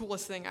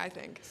coolest thing, I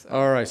think. So.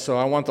 All right, so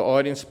I want the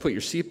audience to put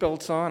your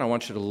seatbelts on. I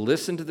want you to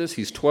listen to this.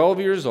 He's 12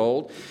 years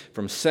old,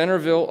 from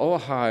Centerville,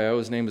 Ohio.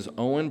 His name is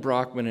Owen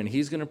Brockman, and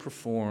he's going to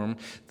perform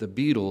the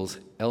Beatles'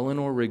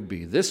 Eleanor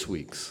Rigby, this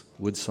week's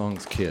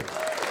WoodSongs Kid.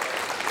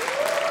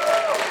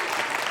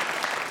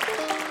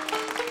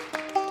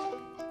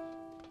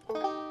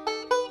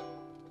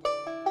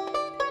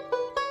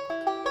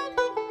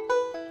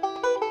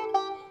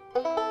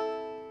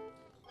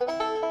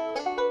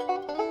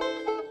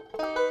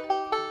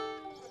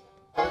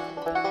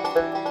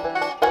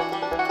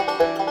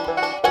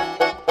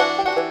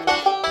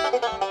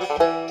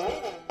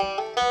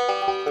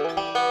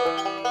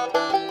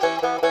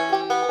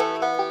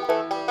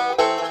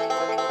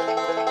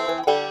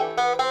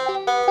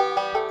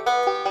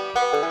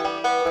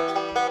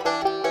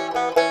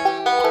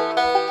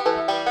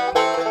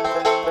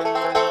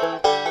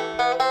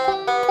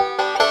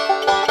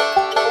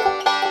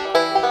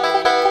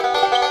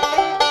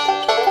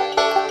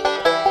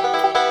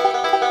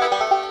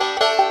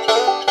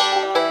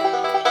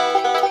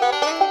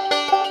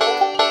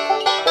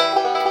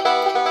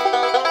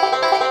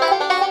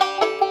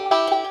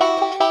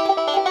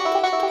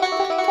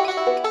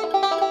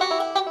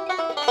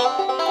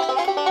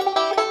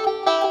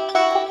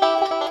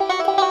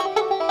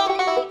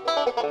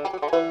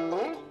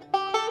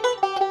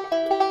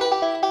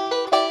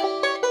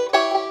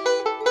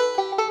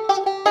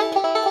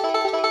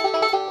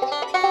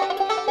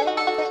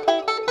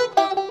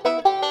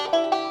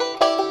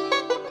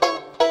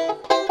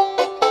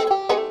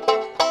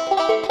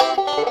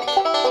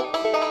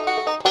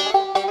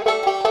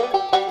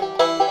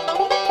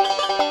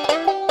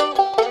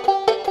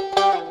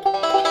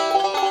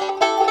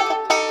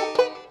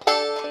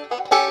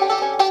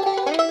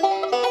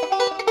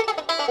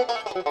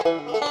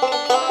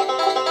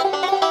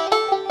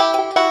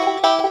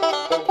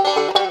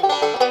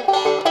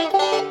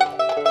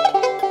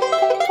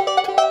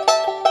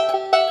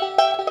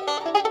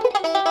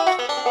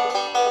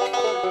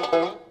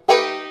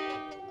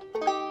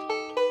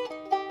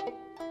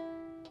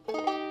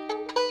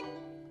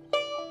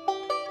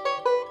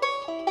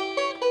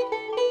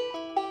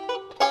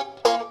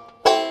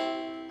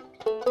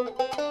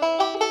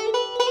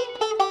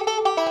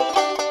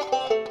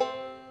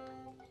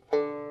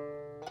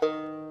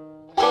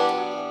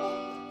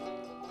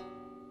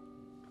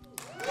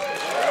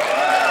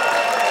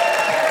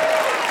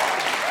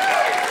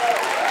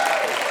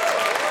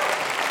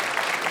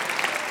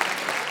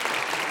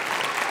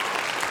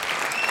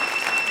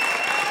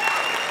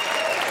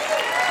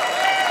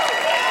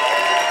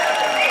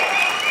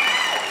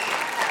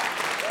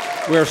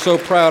 We're so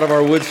proud of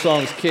our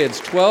WoodSongs kids.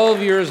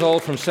 12 years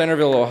old from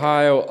Centerville,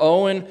 Ohio,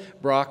 Owen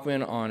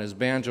Brockman on his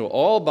banjo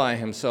all by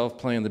himself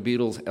playing the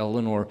Beatles'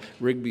 Eleanor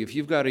Rigby. If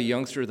you've got a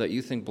youngster that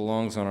you think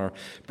belongs on our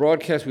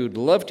broadcast, we would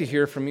love to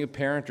hear from you,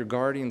 parent or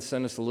guardian.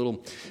 Send us a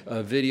little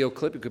video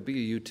clip. It could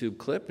be a YouTube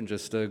clip, and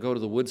just go to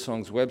the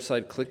WoodSongs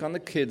website, click on the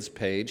kids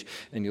page,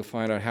 and you'll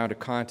find out how to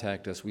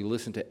contact us. We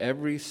listen to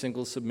every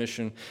single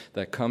submission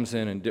that comes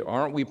in, and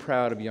aren't we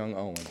proud of young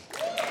Owen?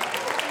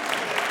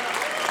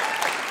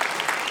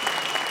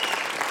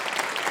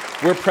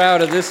 We're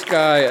proud of this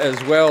guy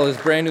as well. His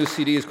brand new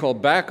CD is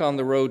called Back on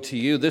the Road to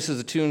You. This is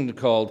a tune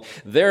called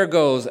There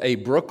Goes a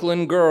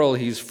Brooklyn Girl.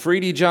 He's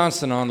Freedy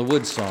Johnston on the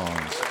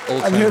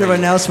WoodSongs. I'm here to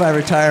announce my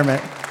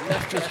retirement.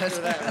 After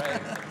that, right.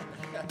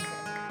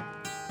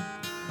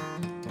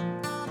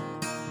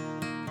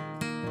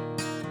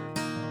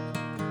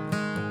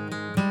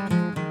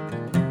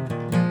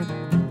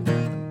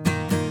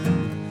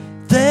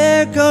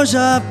 There goes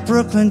a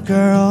Brooklyn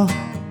girl.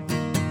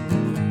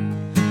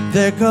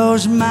 There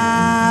goes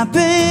my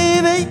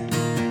baby.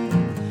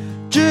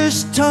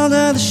 Just told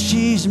her that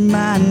she's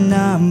my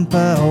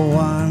number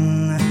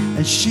one.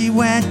 And she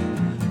went,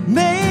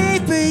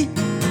 maybe.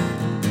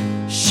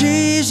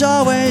 She's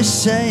always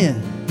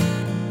saying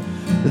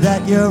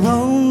that you're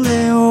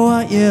only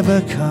what you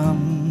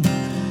become.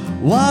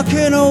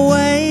 Walking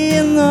away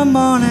in the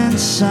morning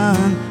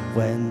sun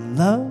when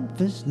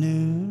love is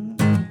new.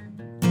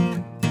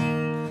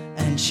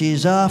 And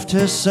she's off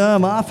to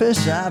some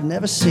office I've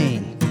never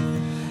seen.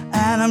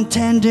 And I'm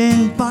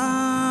tending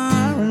bar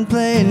and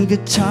playing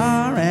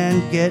guitar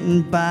and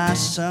getting by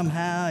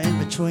somehow in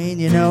between,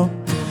 you know,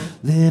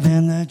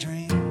 living the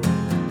dream.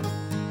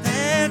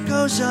 There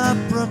goes a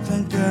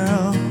Brooklyn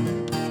girl.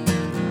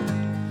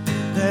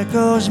 There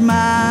goes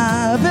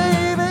my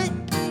baby.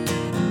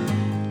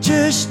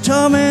 Just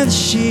told me that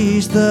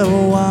she's the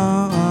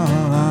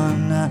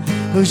one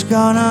who's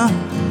gonna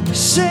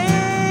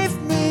save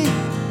me.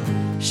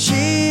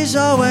 She's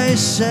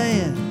always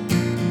saying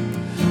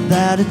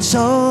that it's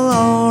all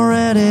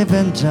already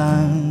been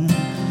done.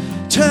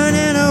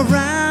 Turning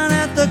around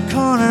at the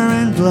corner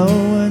and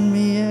blowing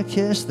me a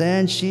kiss.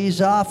 Then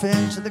she's off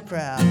into the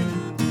crowd.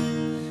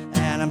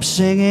 And I'm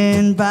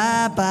singing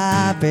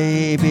bye-bye,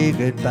 baby,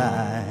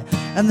 goodbye.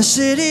 And the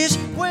city's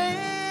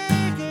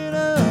waking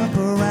up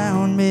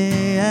around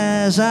me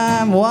as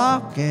I'm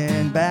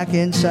walking back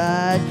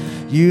inside.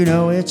 You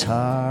know it's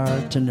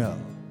hard to know.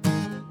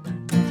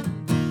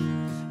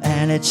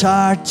 And it's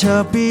hard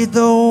to be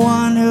the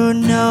one who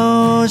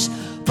knows,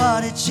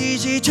 but it's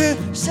easy to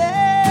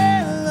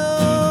say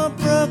hello,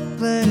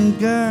 Brooklyn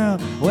girl,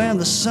 when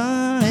the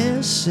sun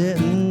is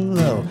sitting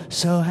low.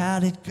 So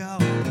how'd it go?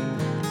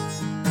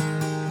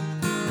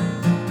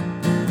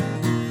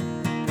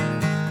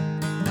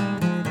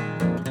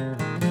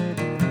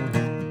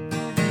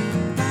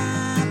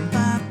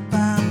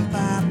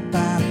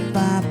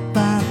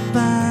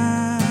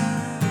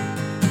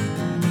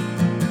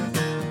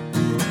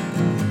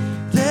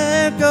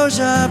 There goes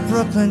a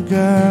Brooklyn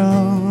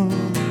girl.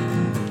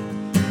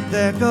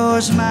 There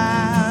goes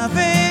my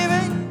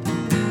baby.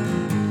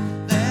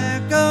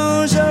 There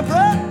goes a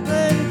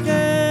Brooklyn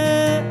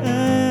girl,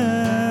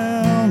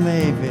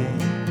 maybe.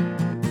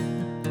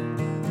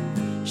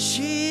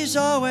 She's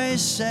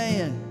always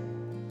saying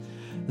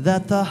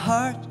that the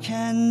heart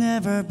can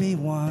never be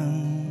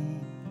won.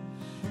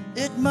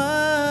 It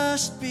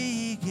must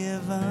be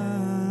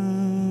given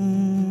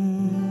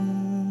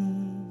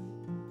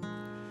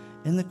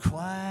in the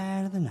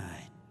quiet of the night.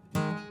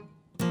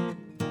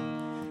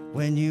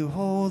 When you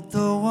hold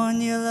the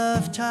one you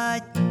love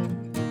tight,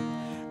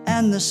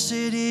 and the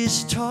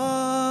city's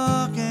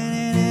talking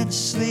in its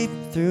sleep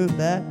through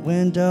that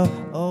window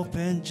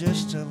open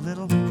just a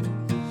little.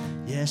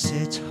 Yes,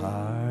 it's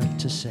hard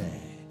to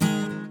say.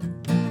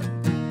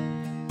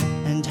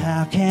 And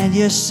how can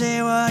you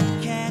say what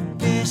can't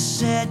be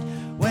said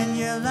when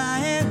you're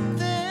lying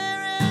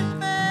there in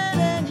bed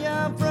and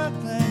your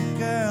Brooklyn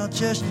girl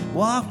just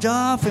walked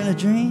off in a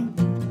dream?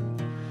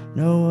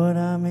 Know what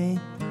I mean?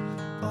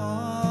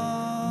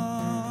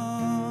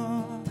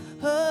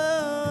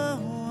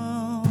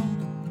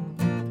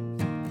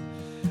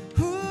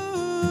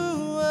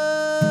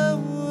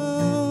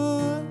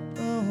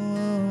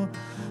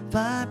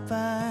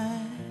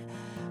 Bye-bye,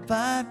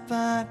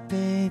 bye-bye,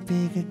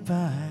 baby,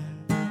 goodbye.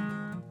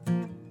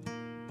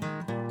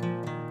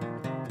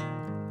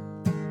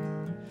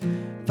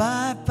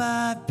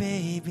 Bye-bye,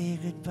 baby,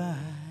 goodbye.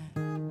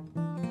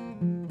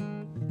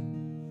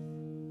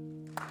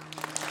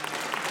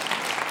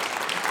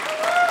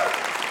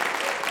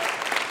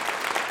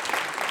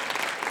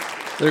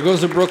 There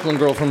goes a Brooklyn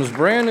girl from his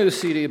brand new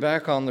CD,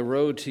 Back on the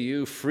Road to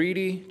You,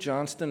 Freedy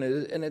Johnston,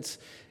 and it's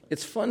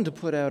fun to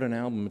put out an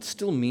album. It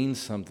still means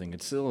something.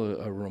 It's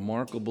still a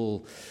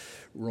remarkable,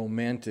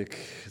 romantic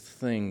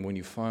thing when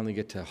you finally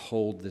get to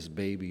hold this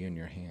baby in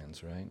your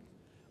hands, right?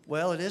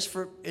 Well, it is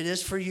for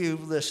you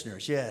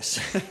listeners, yes.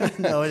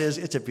 No, it is.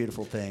 It's a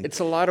beautiful thing. It's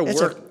a lot of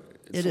work.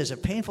 It is a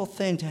painful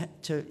thing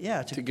to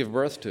give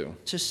birth to.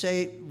 To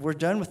say we're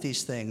done with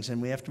these things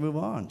and we have to move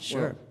on.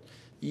 Sure. Well,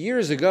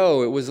 Years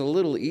ago, it was a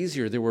little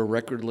easier. There were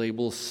record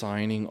labels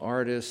signing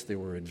artists. There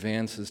were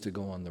advances to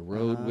go on the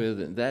road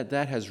with. And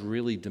that has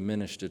really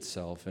diminished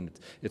itself, and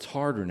it's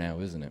harder now,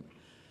 isn't it?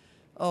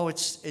 Oh,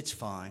 it's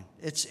fine.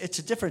 It's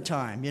a different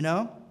time, you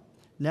know.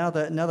 Now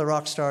the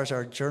rock stars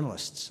are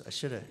journalists. I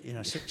should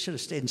have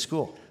stayed in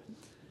school.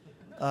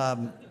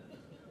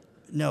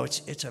 No,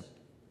 it's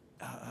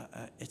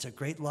a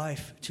great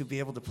life to be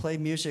able to play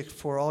music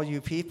for all you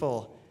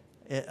people.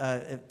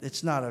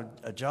 It's not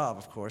a job,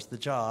 of course. The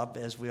job,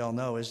 as we all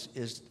know,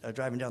 is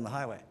driving down the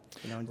highway,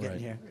 and getting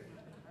here.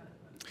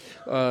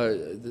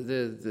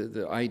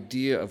 The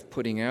idea of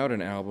putting out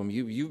an album,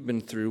 you've been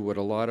through what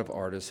a lot of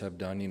artists have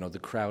done, the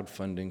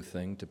crowdfunding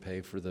thing to pay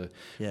for the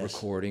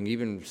recording,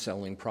 even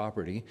selling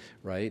property,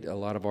 right? A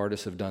lot of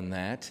artists have done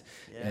that.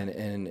 Yeah.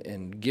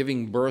 And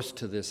giving birth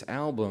to this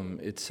album,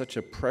 it's such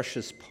a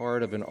precious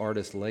part of an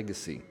artist's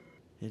legacy.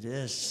 It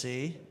is,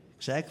 see?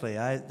 Exactly.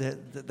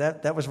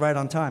 That was right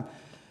on time.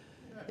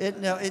 It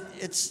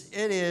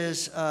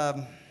is.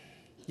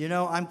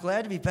 I'm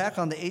glad to be back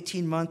on the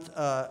 18-month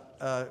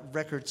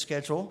record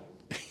schedule,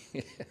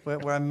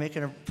 where I'm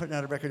putting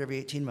out a record every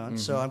 18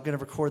 months. Mm-hmm. So I'm going to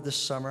record this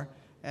summer,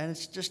 and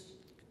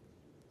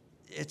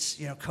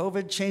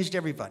COVID changed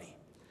everybody,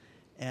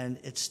 and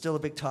it's still a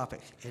big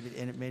topic,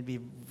 and it made me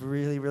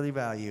really, really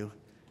value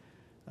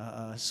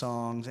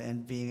songs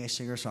and being a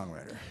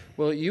singer-songwriter.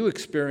 Well, you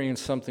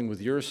experienced something with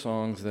your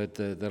songs that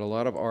a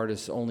lot of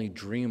artists only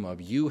dream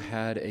of. You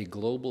had a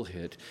global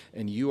hit,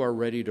 and you are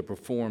ready to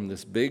perform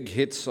this big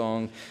hit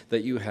song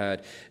that you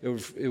had.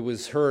 It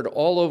was heard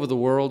all over the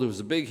world. It was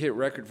a big hit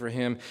record for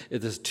him.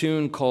 It's a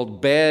tune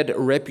called Bad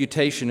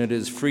Reputation. It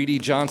is Freedy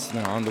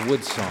Johnston on the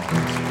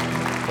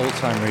WoodSongs Old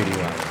Time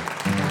Radio Hour.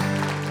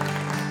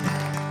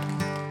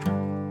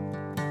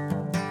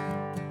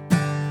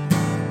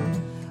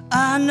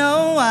 I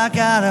know I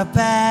got a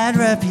bad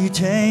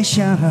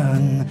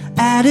reputation,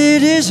 and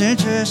it isn't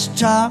just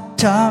talk.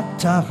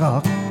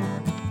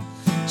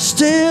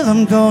 Still,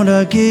 I'm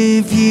gonna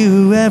give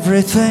you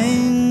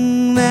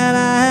everything that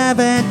I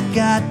haven't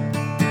got.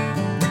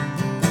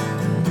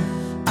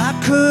 I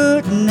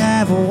couldn't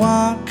have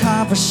one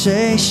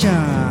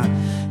conversation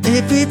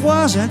if it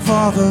wasn't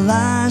for the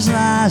lies.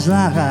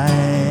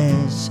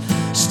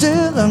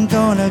 Still, I'm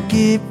gonna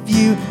give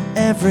you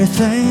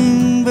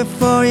everything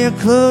before you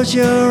close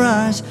your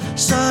eyes.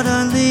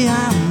 Suddenly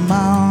I'm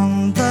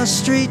on the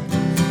street,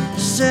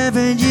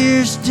 7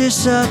 years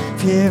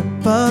disappear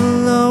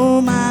below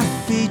my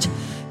feet.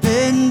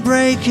 Been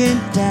breaking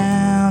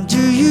down.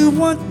 Do you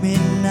want me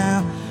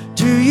now?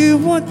 Do you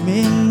want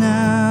me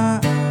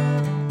now?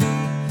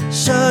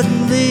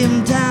 Suddenly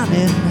I'm down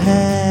in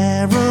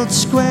Herald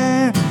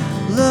Square,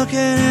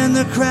 looking in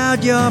the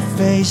crowd, your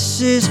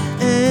face is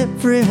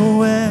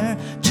everywhere.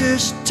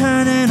 Just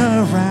turning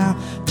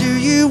around. Do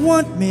you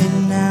want me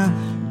now?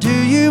 Do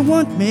you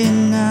want me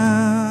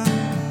now?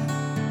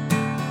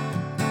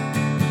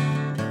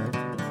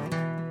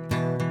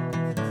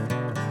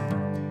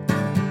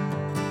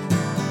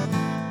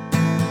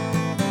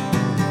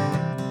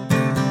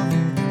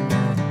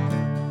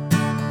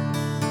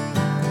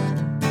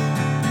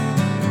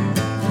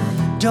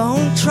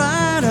 Don't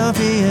try to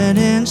be an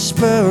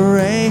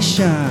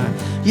inspiration.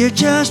 You're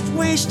just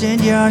wasting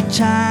your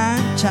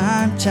time.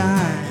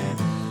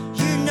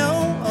 You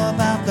know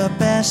about the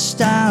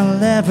best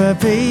I'll ever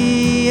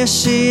be. You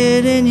see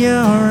it in your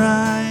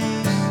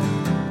eyes.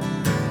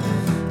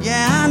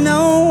 Yeah, I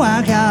know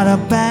I got a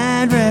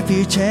bad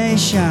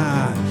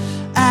reputation,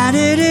 and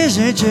it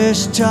isn't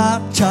just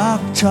talk.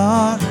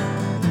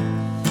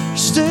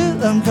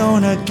 Still, I'm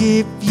gonna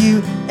give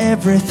you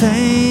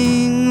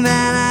everything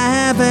that I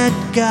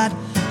haven't got.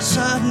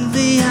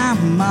 Suddenly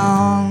I'm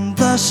on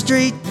the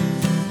street,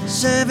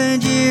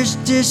 7 years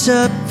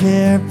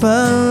disappear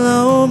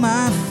below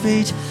my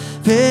feet.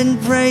 Been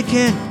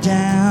breaking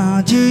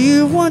down. Do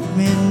you want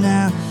me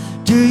now?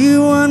 Do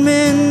you want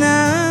me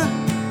now?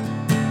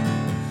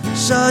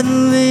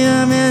 Suddenly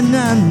I'm in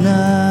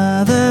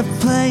another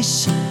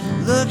place,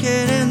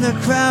 looking in the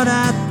crowd,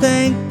 I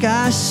think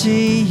I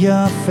see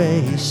your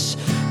face.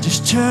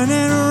 Just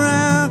turning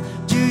around.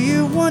 Do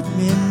you want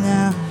me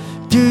now?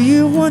 Do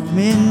you want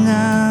me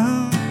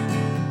now?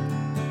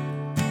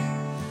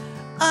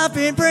 I've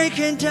been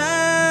breaking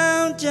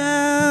down.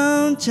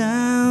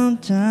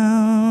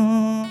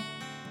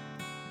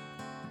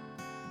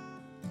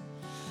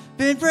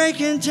 Been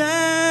breaking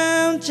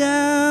down.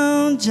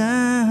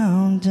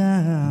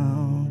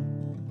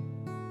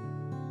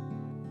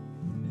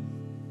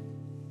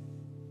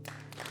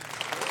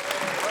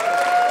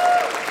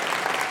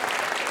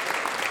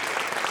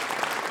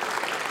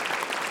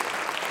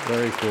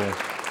 Very cool.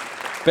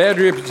 Bad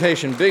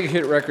Reputation, big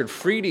hit record.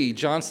 Freedy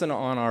Johnston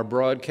on our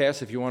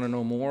broadcast. If you want to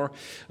know more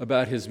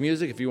about his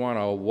music, if you want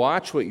to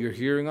watch what you're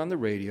hearing on the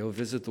radio,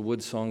 visit the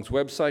WoodSongs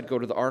website, go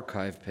to the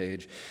archive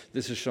page.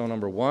 This is show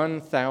number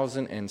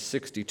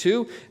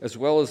 1062, as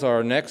well as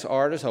our next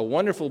artist, a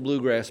wonderful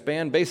bluegrass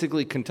band,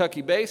 basically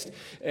Kentucky-based,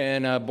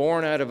 and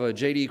born out of a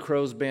J.D.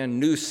 Crow's band,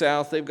 New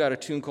South. They've got a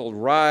tune called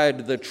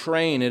Ride the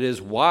Train. It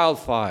is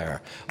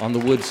Wildfire on the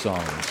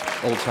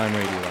WoodSongs, Old Time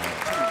Radio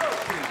Hour.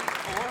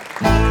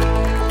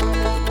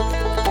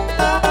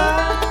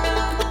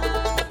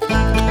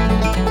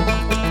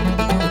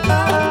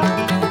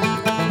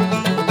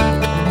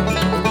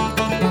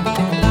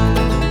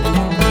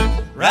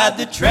 Ride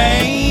the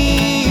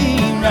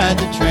train, ride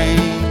the train.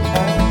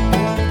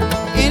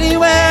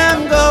 Anywhere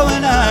I'm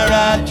going, I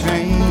ride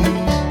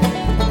trains.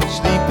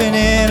 Sleeping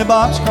in a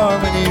boxcar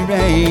when it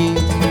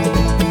rains.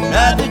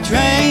 Ride the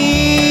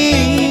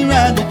train,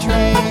 ride the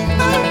train.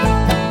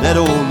 That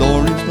old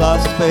orange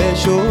blossom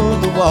special,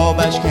 the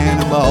Wabash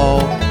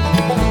Cannonball.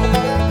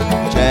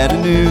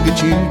 Chattanooga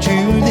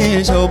choo-choo,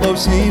 this hobo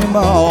seen them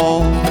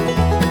all.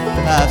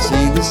 I've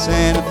seen the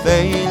Santa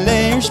Fe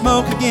layer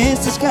smoke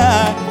against the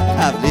sky.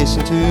 I've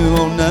listened to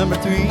old number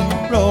 3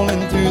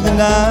 rolling through the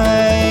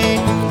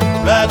night.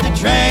 Ride the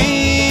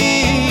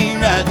train,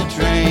 ride the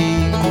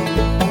train.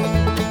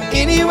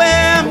 Anywhere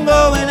I'm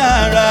going,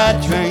 I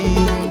ride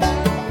trains.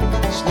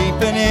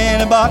 Sleeping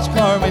in a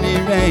boxcar when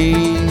it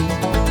rains.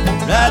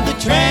 Ride the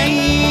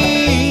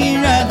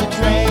train, ride the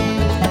train.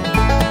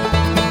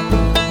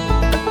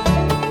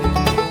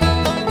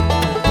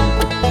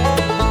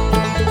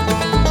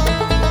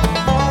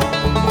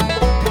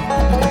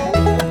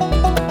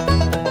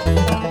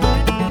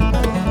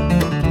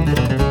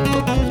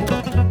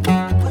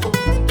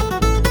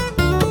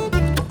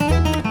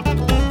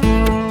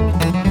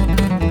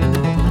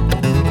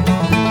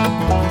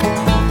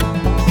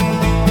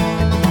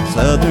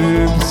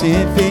 Southern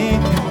Pacific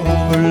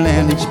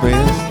Overland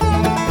Express.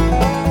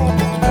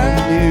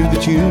 Chattanooga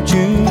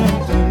choo-choo,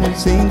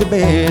 sing the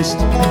best.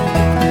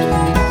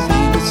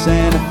 See the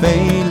Santa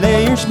Fe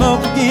layer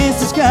smoke against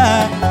the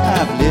sky.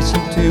 I've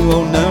listened to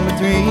old number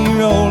 3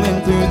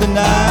 rolling through the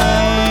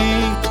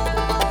night.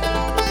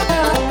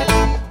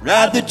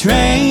 Ride the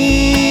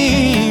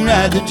train,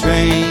 ride the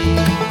train.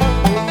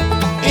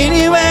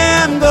 Anywhere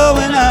I'm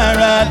going, I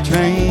ride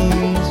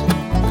trains.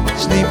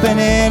 Sleeping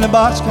in a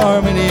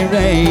boxcar when it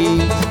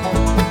rains.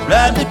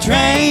 Ride the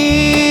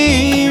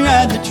train,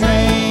 ride the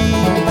train.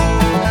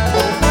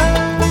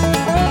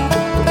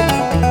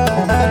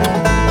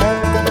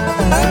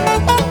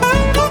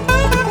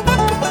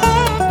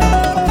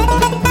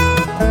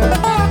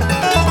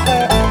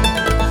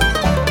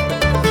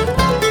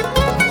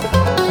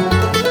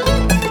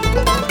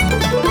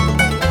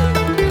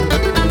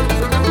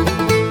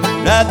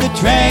 Ride the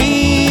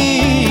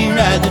train,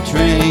 ride the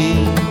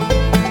train.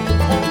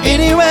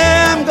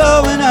 Anywhere I'm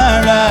going,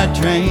 I ride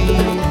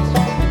trains.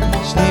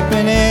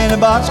 Sleeping in a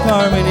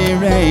boxcar when it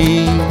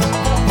rains.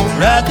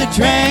 Ride the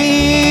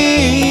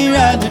train,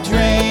 ride the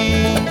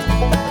train.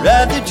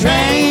 Ride the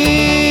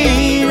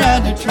train,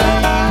 ride the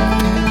train.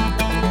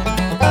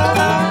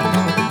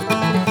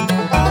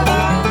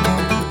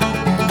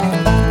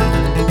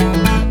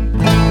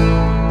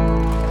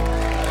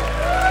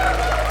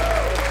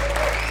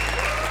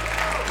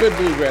 Good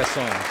bluegrass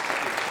song.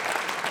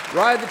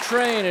 Ride the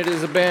Train. It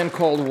is a band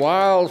called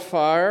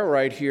Wildfire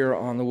right here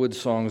on the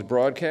WoodSongs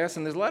broadcast,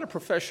 and there's a lot of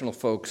professional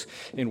folks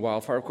in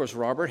Wildfire. Of course,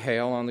 Robert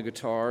Hale on the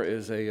guitar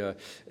is a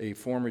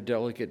former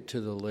delegate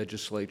to the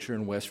legislature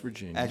in West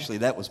Virginia. Actually,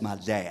 that was my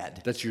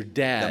dad. That's your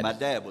dad? Yeah, my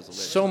dad was a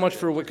legislator. So much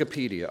for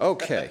Wikipedia.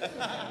 Okay.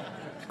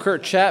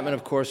 Curt Chapman,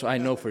 of course, I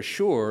know for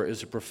sure,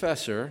 is a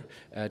professor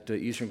at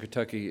Eastern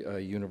Kentucky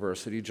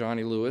University.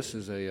 Johnny Lewis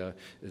is a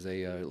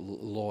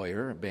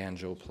lawyer, a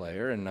banjo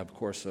player, and of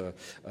course,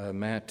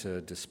 Matt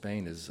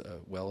DeSpain is a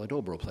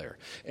dobro player.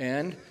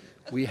 And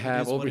we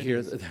have over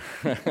here the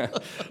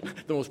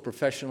most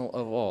professional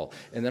of all.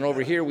 And then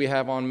over here we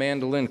have on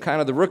mandolin, kind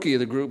of the rookie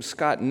of the group,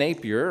 Scott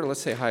Napier.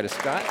 Let's say hi to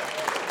Scott.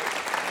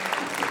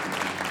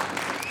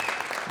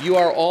 You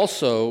are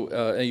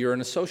also, you're an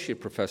associate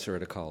professor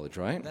at a college,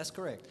 right? That's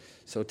correct.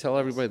 So tell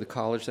everybody the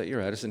college that you're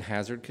at. It's in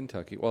Hazard,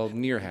 Kentucky. Well,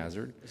 near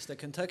Hazard. It's the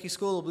Kentucky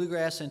School of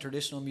Bluegrass and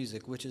Traditional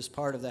Music, which is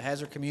part of the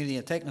Hazard Community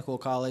and Technical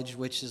College,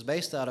 which is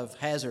based out of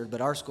Hazard,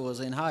 but our school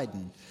is in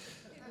Hyden.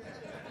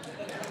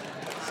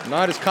 It's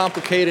not as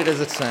complicated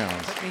as it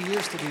sounds. It took me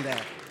years to do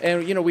that.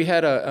 And, you know, we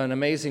had an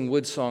amazing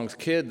WoodSongs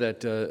kid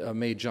that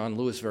made John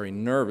Lewis very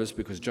nervous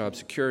because job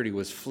security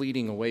was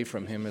fleeting away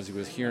from him as he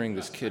was hearing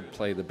this kid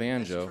play the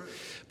banjo.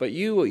 But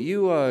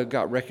you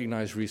got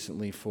recognized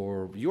recently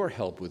for your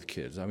help with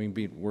kids. I mean,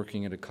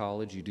 working at a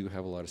college, you do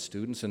have a lot of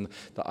students, and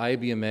the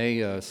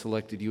IBMA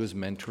selected you as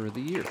Mentor of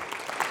the Year.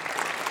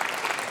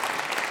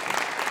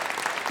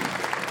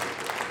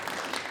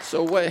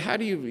 So how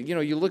do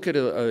you look at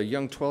a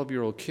young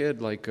 12-year-old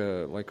kid like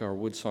our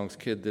WoodSongs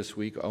kid this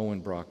week, Owen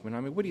Brockman. I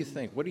mean, what do you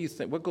think?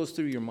 What goes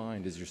through your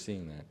mind as you're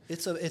seeing that?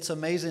 It's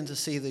amazing to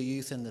see the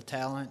youth and the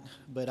talent,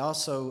 but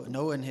also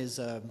knowing his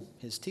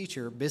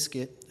teacher,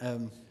 Biscuit,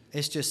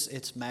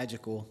 it's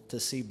magical to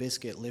see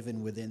Biscuit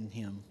living within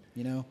him,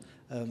 you know.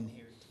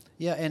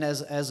 Yeah, and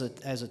as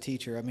a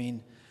teacher, I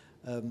mean,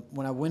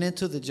 when I went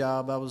into the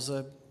job, I was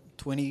a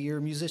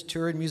 20-year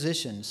touring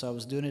musician, so I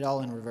was doing it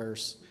all in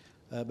reverse.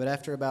 But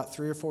after about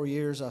 3 or 4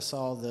 years, I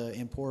saw the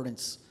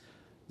importance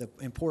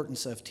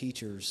of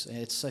teachers, and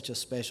it's such a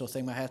special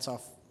thing. My hat's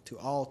off to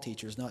all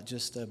teachers, not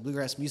just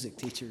bluegrass music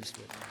teachers.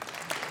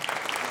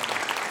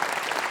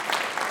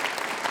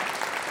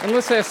 And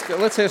let's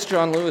ask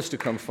John Lewis to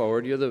come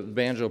forward. You're the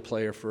banjo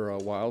player for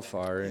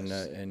Wildfire,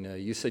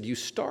 and you said you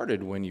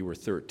started when you were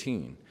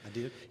 13. I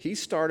did. He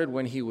started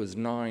when he was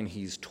 9.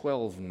 He's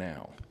 12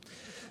 now.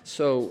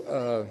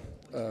 So,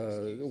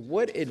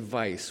 what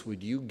advice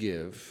would you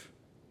give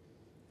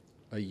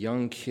a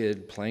young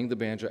kid playing the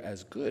banjo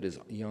as good as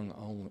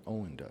young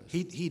Owen does?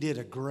 He did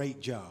a great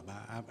job.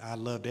 I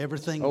loved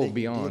everything. Oh, that he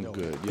beyond did.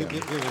 good. Yeah.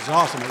 It was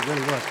awesome. It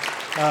really was.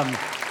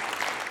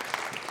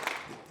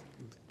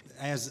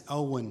 As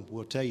Owen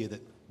will tell you,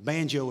 that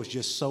banjo is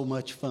just so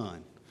much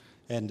fun,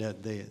 and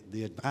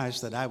the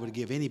advice that I would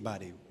give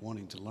anybody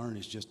wanting to learn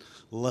is just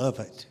love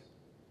it.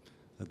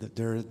 That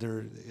there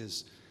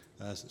is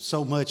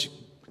so much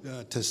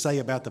to say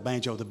about the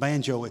banjo. The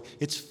banjo,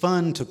 it's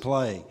fun to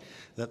play.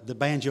 The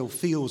banjo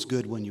feels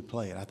good when you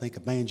play it. I think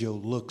a banjo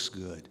looks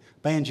good.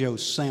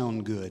 Banjos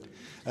sound good.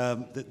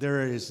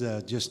 There is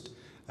just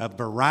a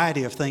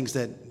variety of things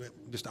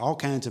just all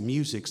kinds of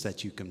musics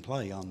that you can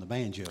play on the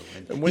banjo.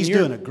 And he's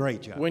doing a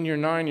great job. When you're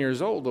 9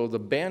 years old, though, the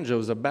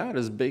banjo's about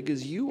as big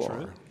as you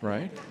are,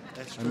 right?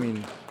 That's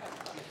true.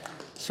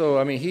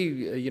 I mean,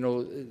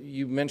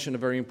 you mentioned a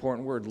very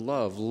important word,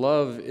 love.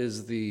 Love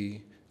is the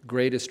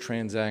greatest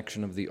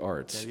transaction of the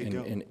arts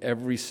in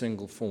every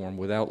single form.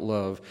 Without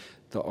love,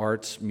 the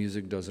arts,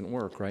 music doesn't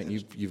work, right?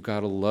 And you've got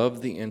to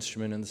love the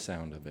instrument and the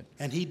sound of it.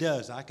 And he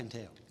does, I can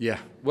tell. Yeah.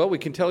 Well, we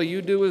can tell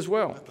you do as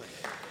well.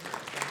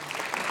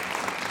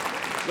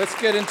 Let's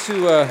get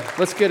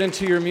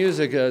into your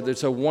music.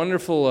 There's a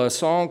wonderful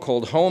song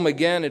called Home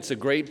Again. It's a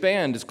great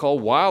band. It's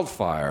called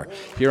Wildfire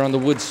here on the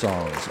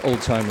WoodSongs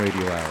Old Time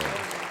Radio Hour.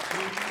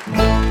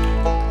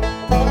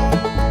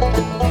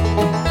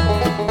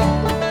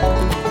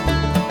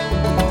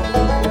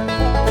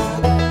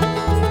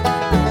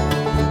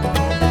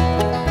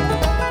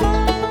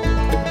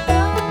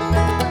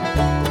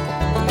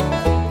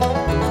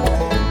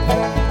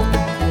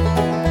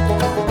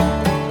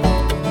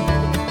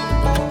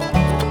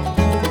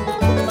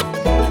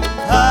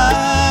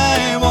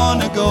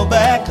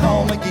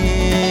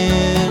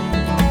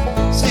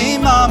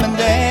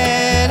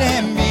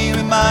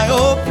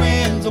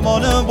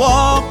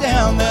 Walk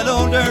down that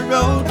old dirt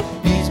road,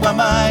 ease my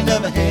mind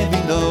of a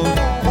heavy load.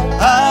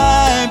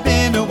 I've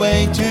been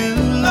away too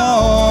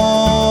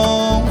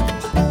long.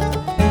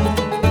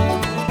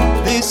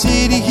 This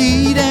city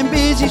heat and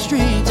busy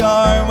streets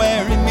are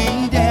wearing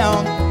me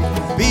down.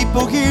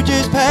 People here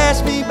just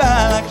pass me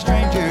by like a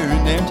stranger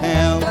in their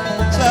town.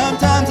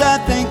 Sometimes I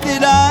think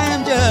that I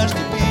am just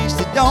a piece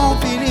that don't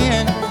fit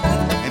in,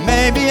 and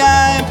maybe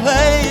I am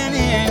playing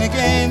in a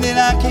game that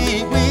I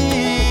can't win.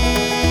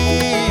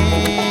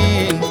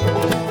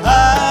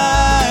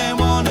 I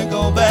wanna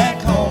go back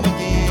home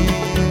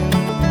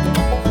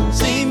again,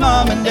 see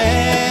Mom and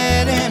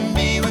Dad and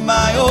be with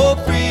my old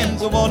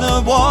friends. I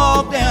wanna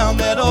walk down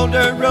that old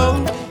dirt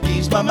road,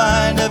 ease my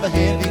mind of a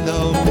heavy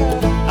load.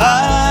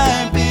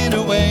 I've been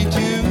away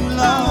too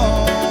long.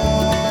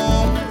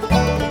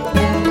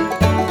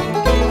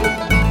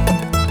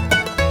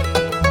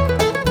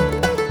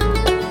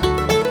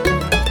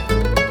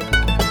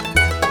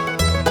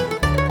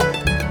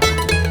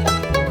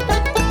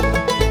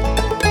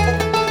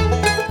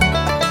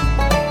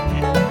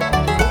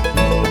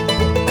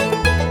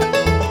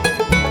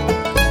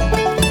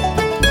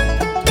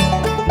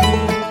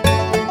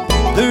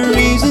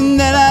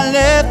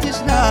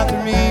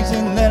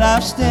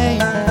 I've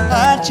stayed.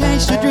 I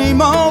chased a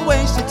dream, all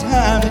wasted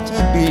time that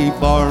took me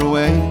far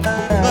away.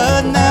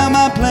 But now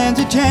my plans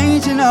are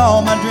changed and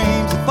all my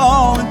dreams are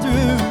falling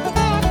through.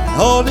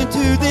 Holding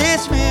to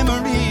this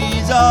memory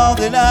is all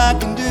that I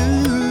can do.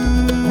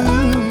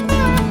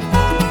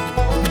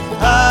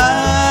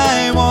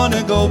 I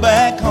wanna go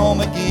back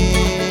home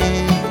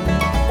again,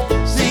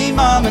 see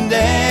Mom and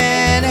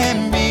Dad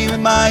and be with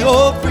my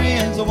old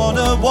friends. I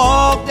wanna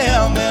walk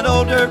down that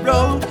old dirt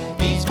road,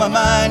 ease my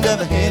mind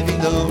of a heavy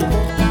load.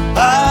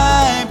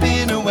 I've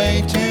been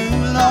away too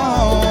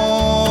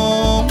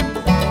long.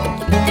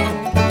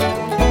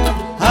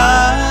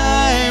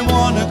 I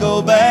wanna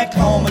go back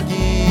home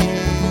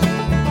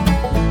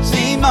again,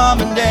 see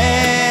Mom and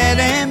Dad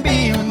and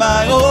be with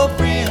my old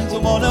friends. I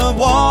wanna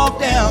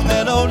walk down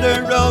that old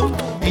dirt road,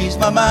 ease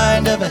my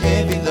mind of a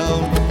heavy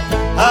load.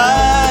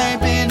 I've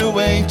been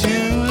away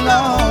too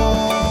long.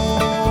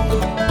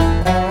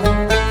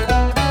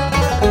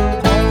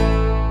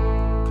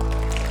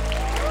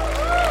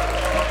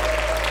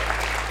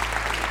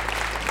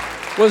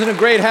 Wasn't it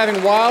great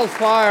having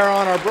Wildfire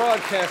on our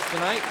broadcast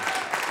tonight?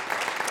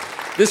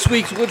 This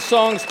week's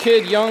WoodSongs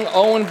kid, young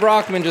Owen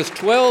Brockman, just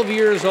 12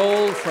 years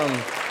old, from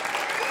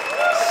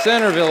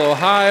Centerville,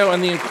 Ohio,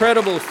 and the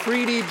incredible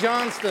Freedy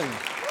Johnston,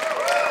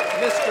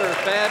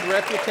 Mr. Bad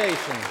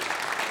Reputation.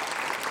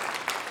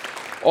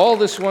 All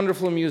this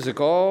wonderful music,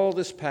 all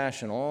this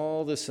passion,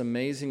 all this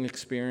amazing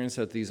experience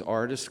that these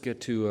artists get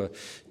to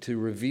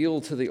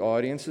reveal to the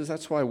audiences.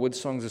 That's why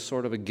WoodSongs is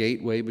sort of a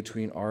gateway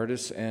between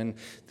artists and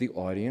the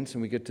audience,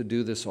 and we get to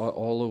do this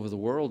all over the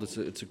world.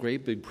 It's a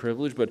great big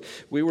privilege, but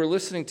we were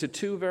listening to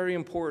two very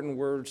important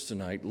words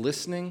tonight,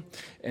 listening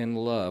and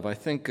love. I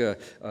think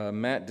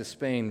Matt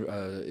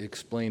DeSpain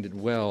explained it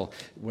well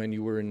when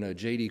you were in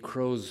J.D.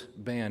 Crow's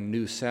band,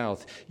 New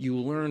South. You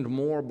learned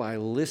more by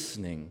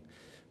listening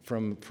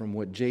from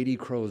what J.D.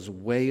 Crow's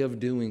way of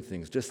doing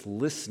things, just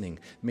listening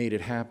made it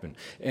happen.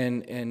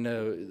 And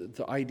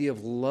the idea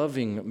of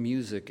loving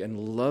music and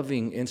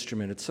loving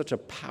instrument, it's such a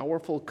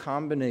powerful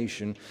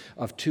combination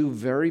of two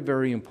very,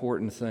 very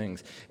important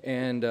things.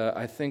 And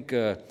I think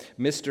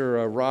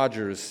Mr.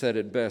 Rogers said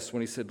it best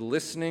when he said,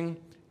 listening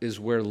is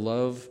where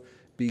love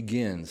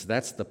begins.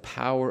 That's the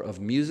power of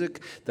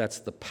music. That's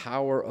the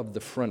power of the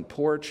front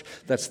porch.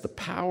 That's the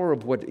power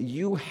of what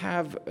you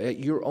have at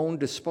your own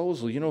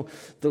disposal. You know,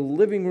 the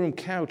living room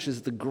couch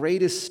is the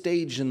greatest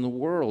stage in the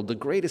world. The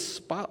greatest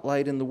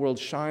spotlight in the world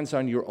shines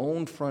on your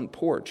own front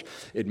porch.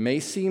 It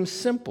may seem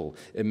simple.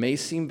 It may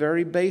seem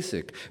very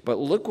basic. But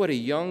look what a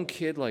young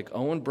kid like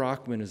Owen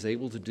Brockman is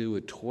able to do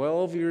at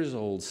 12 years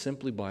old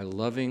simply by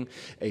loving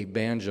a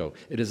banjo.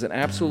 It is an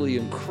absolutely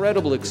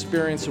incredible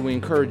experience, and we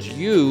encourage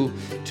you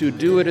to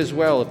do it as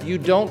well. If you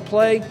don't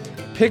play,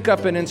 pick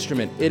up an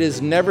instrument. It is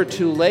never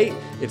too late.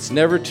 It's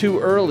never too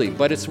early,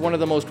 but it's one of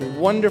the most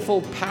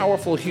wonderful,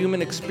 powerful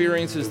human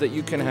experiences that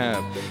you can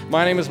have.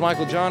 My name is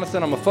Michael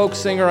Jonathan. I'm a folk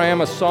singer. I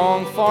am a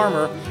song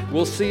farmer.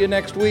 We'll see you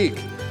next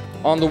week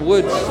on the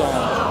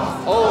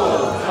WoodSongs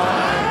Old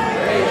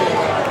Time Radio.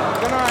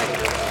 Good night.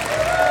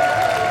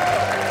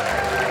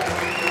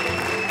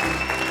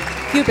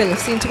 You've been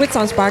listening to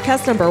WoodSongs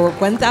broadcast number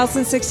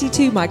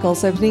 1062.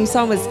 Michael's opening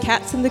song was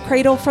Cats in the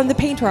Cradle from the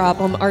Painter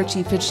album. Our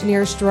chief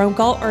engineer is Jerome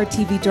Galt. Our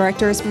TV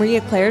director is Maria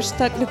Clares.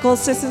 Technical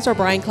assistants are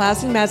Brian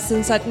Clausen,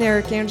 Madison Sutton,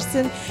 Eric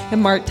Anderson,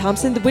 and Mark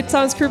Thompson. The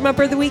WoodSongs crew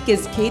member of the week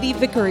is Katie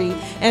Vickery.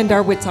 And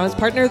our WoodSongs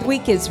partner of the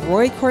week is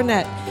Roy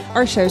Cornett.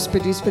 Our show is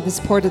produced with the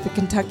support of the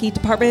Kentucky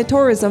Department of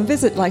Tourism.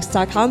 Visit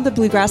Lex.com, the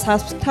Bluegrass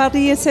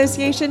Hospitality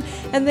Association,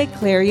 and the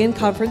Clarion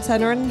Conference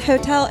Center and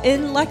Hotel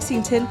in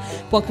Lexington,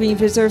 welcoming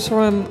visitors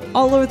from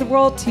all over the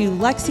world to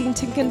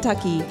Lexington,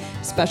 Kentucky.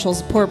 Special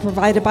support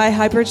provided by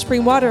Highbridge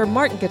Spring Water,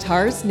 Martin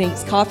Guitars,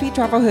 Nate's Coffee,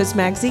 Travel Host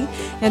Magazine,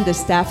 and the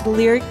staff of the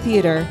Lyric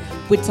Theater.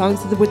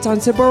 WoodSongs and the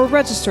WoodSongs are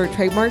registered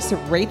trademarks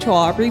of Rachel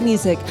Aubrey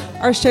Music.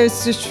 Our show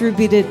is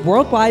distributed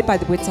worldwide by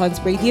the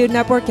WoodSongs Radio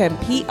Network and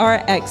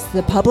PRX,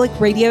 the Public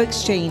Radio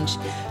Exchange.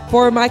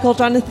 For Michael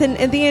Jonathan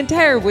and the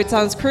entire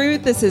WoodSongs crew,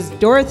 this is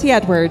Dorothy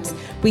Edwards.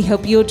 We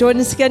hope you'll join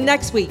us again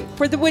next week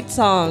for the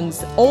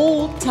WoodSongs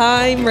Old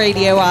Time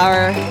Radio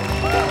Hour.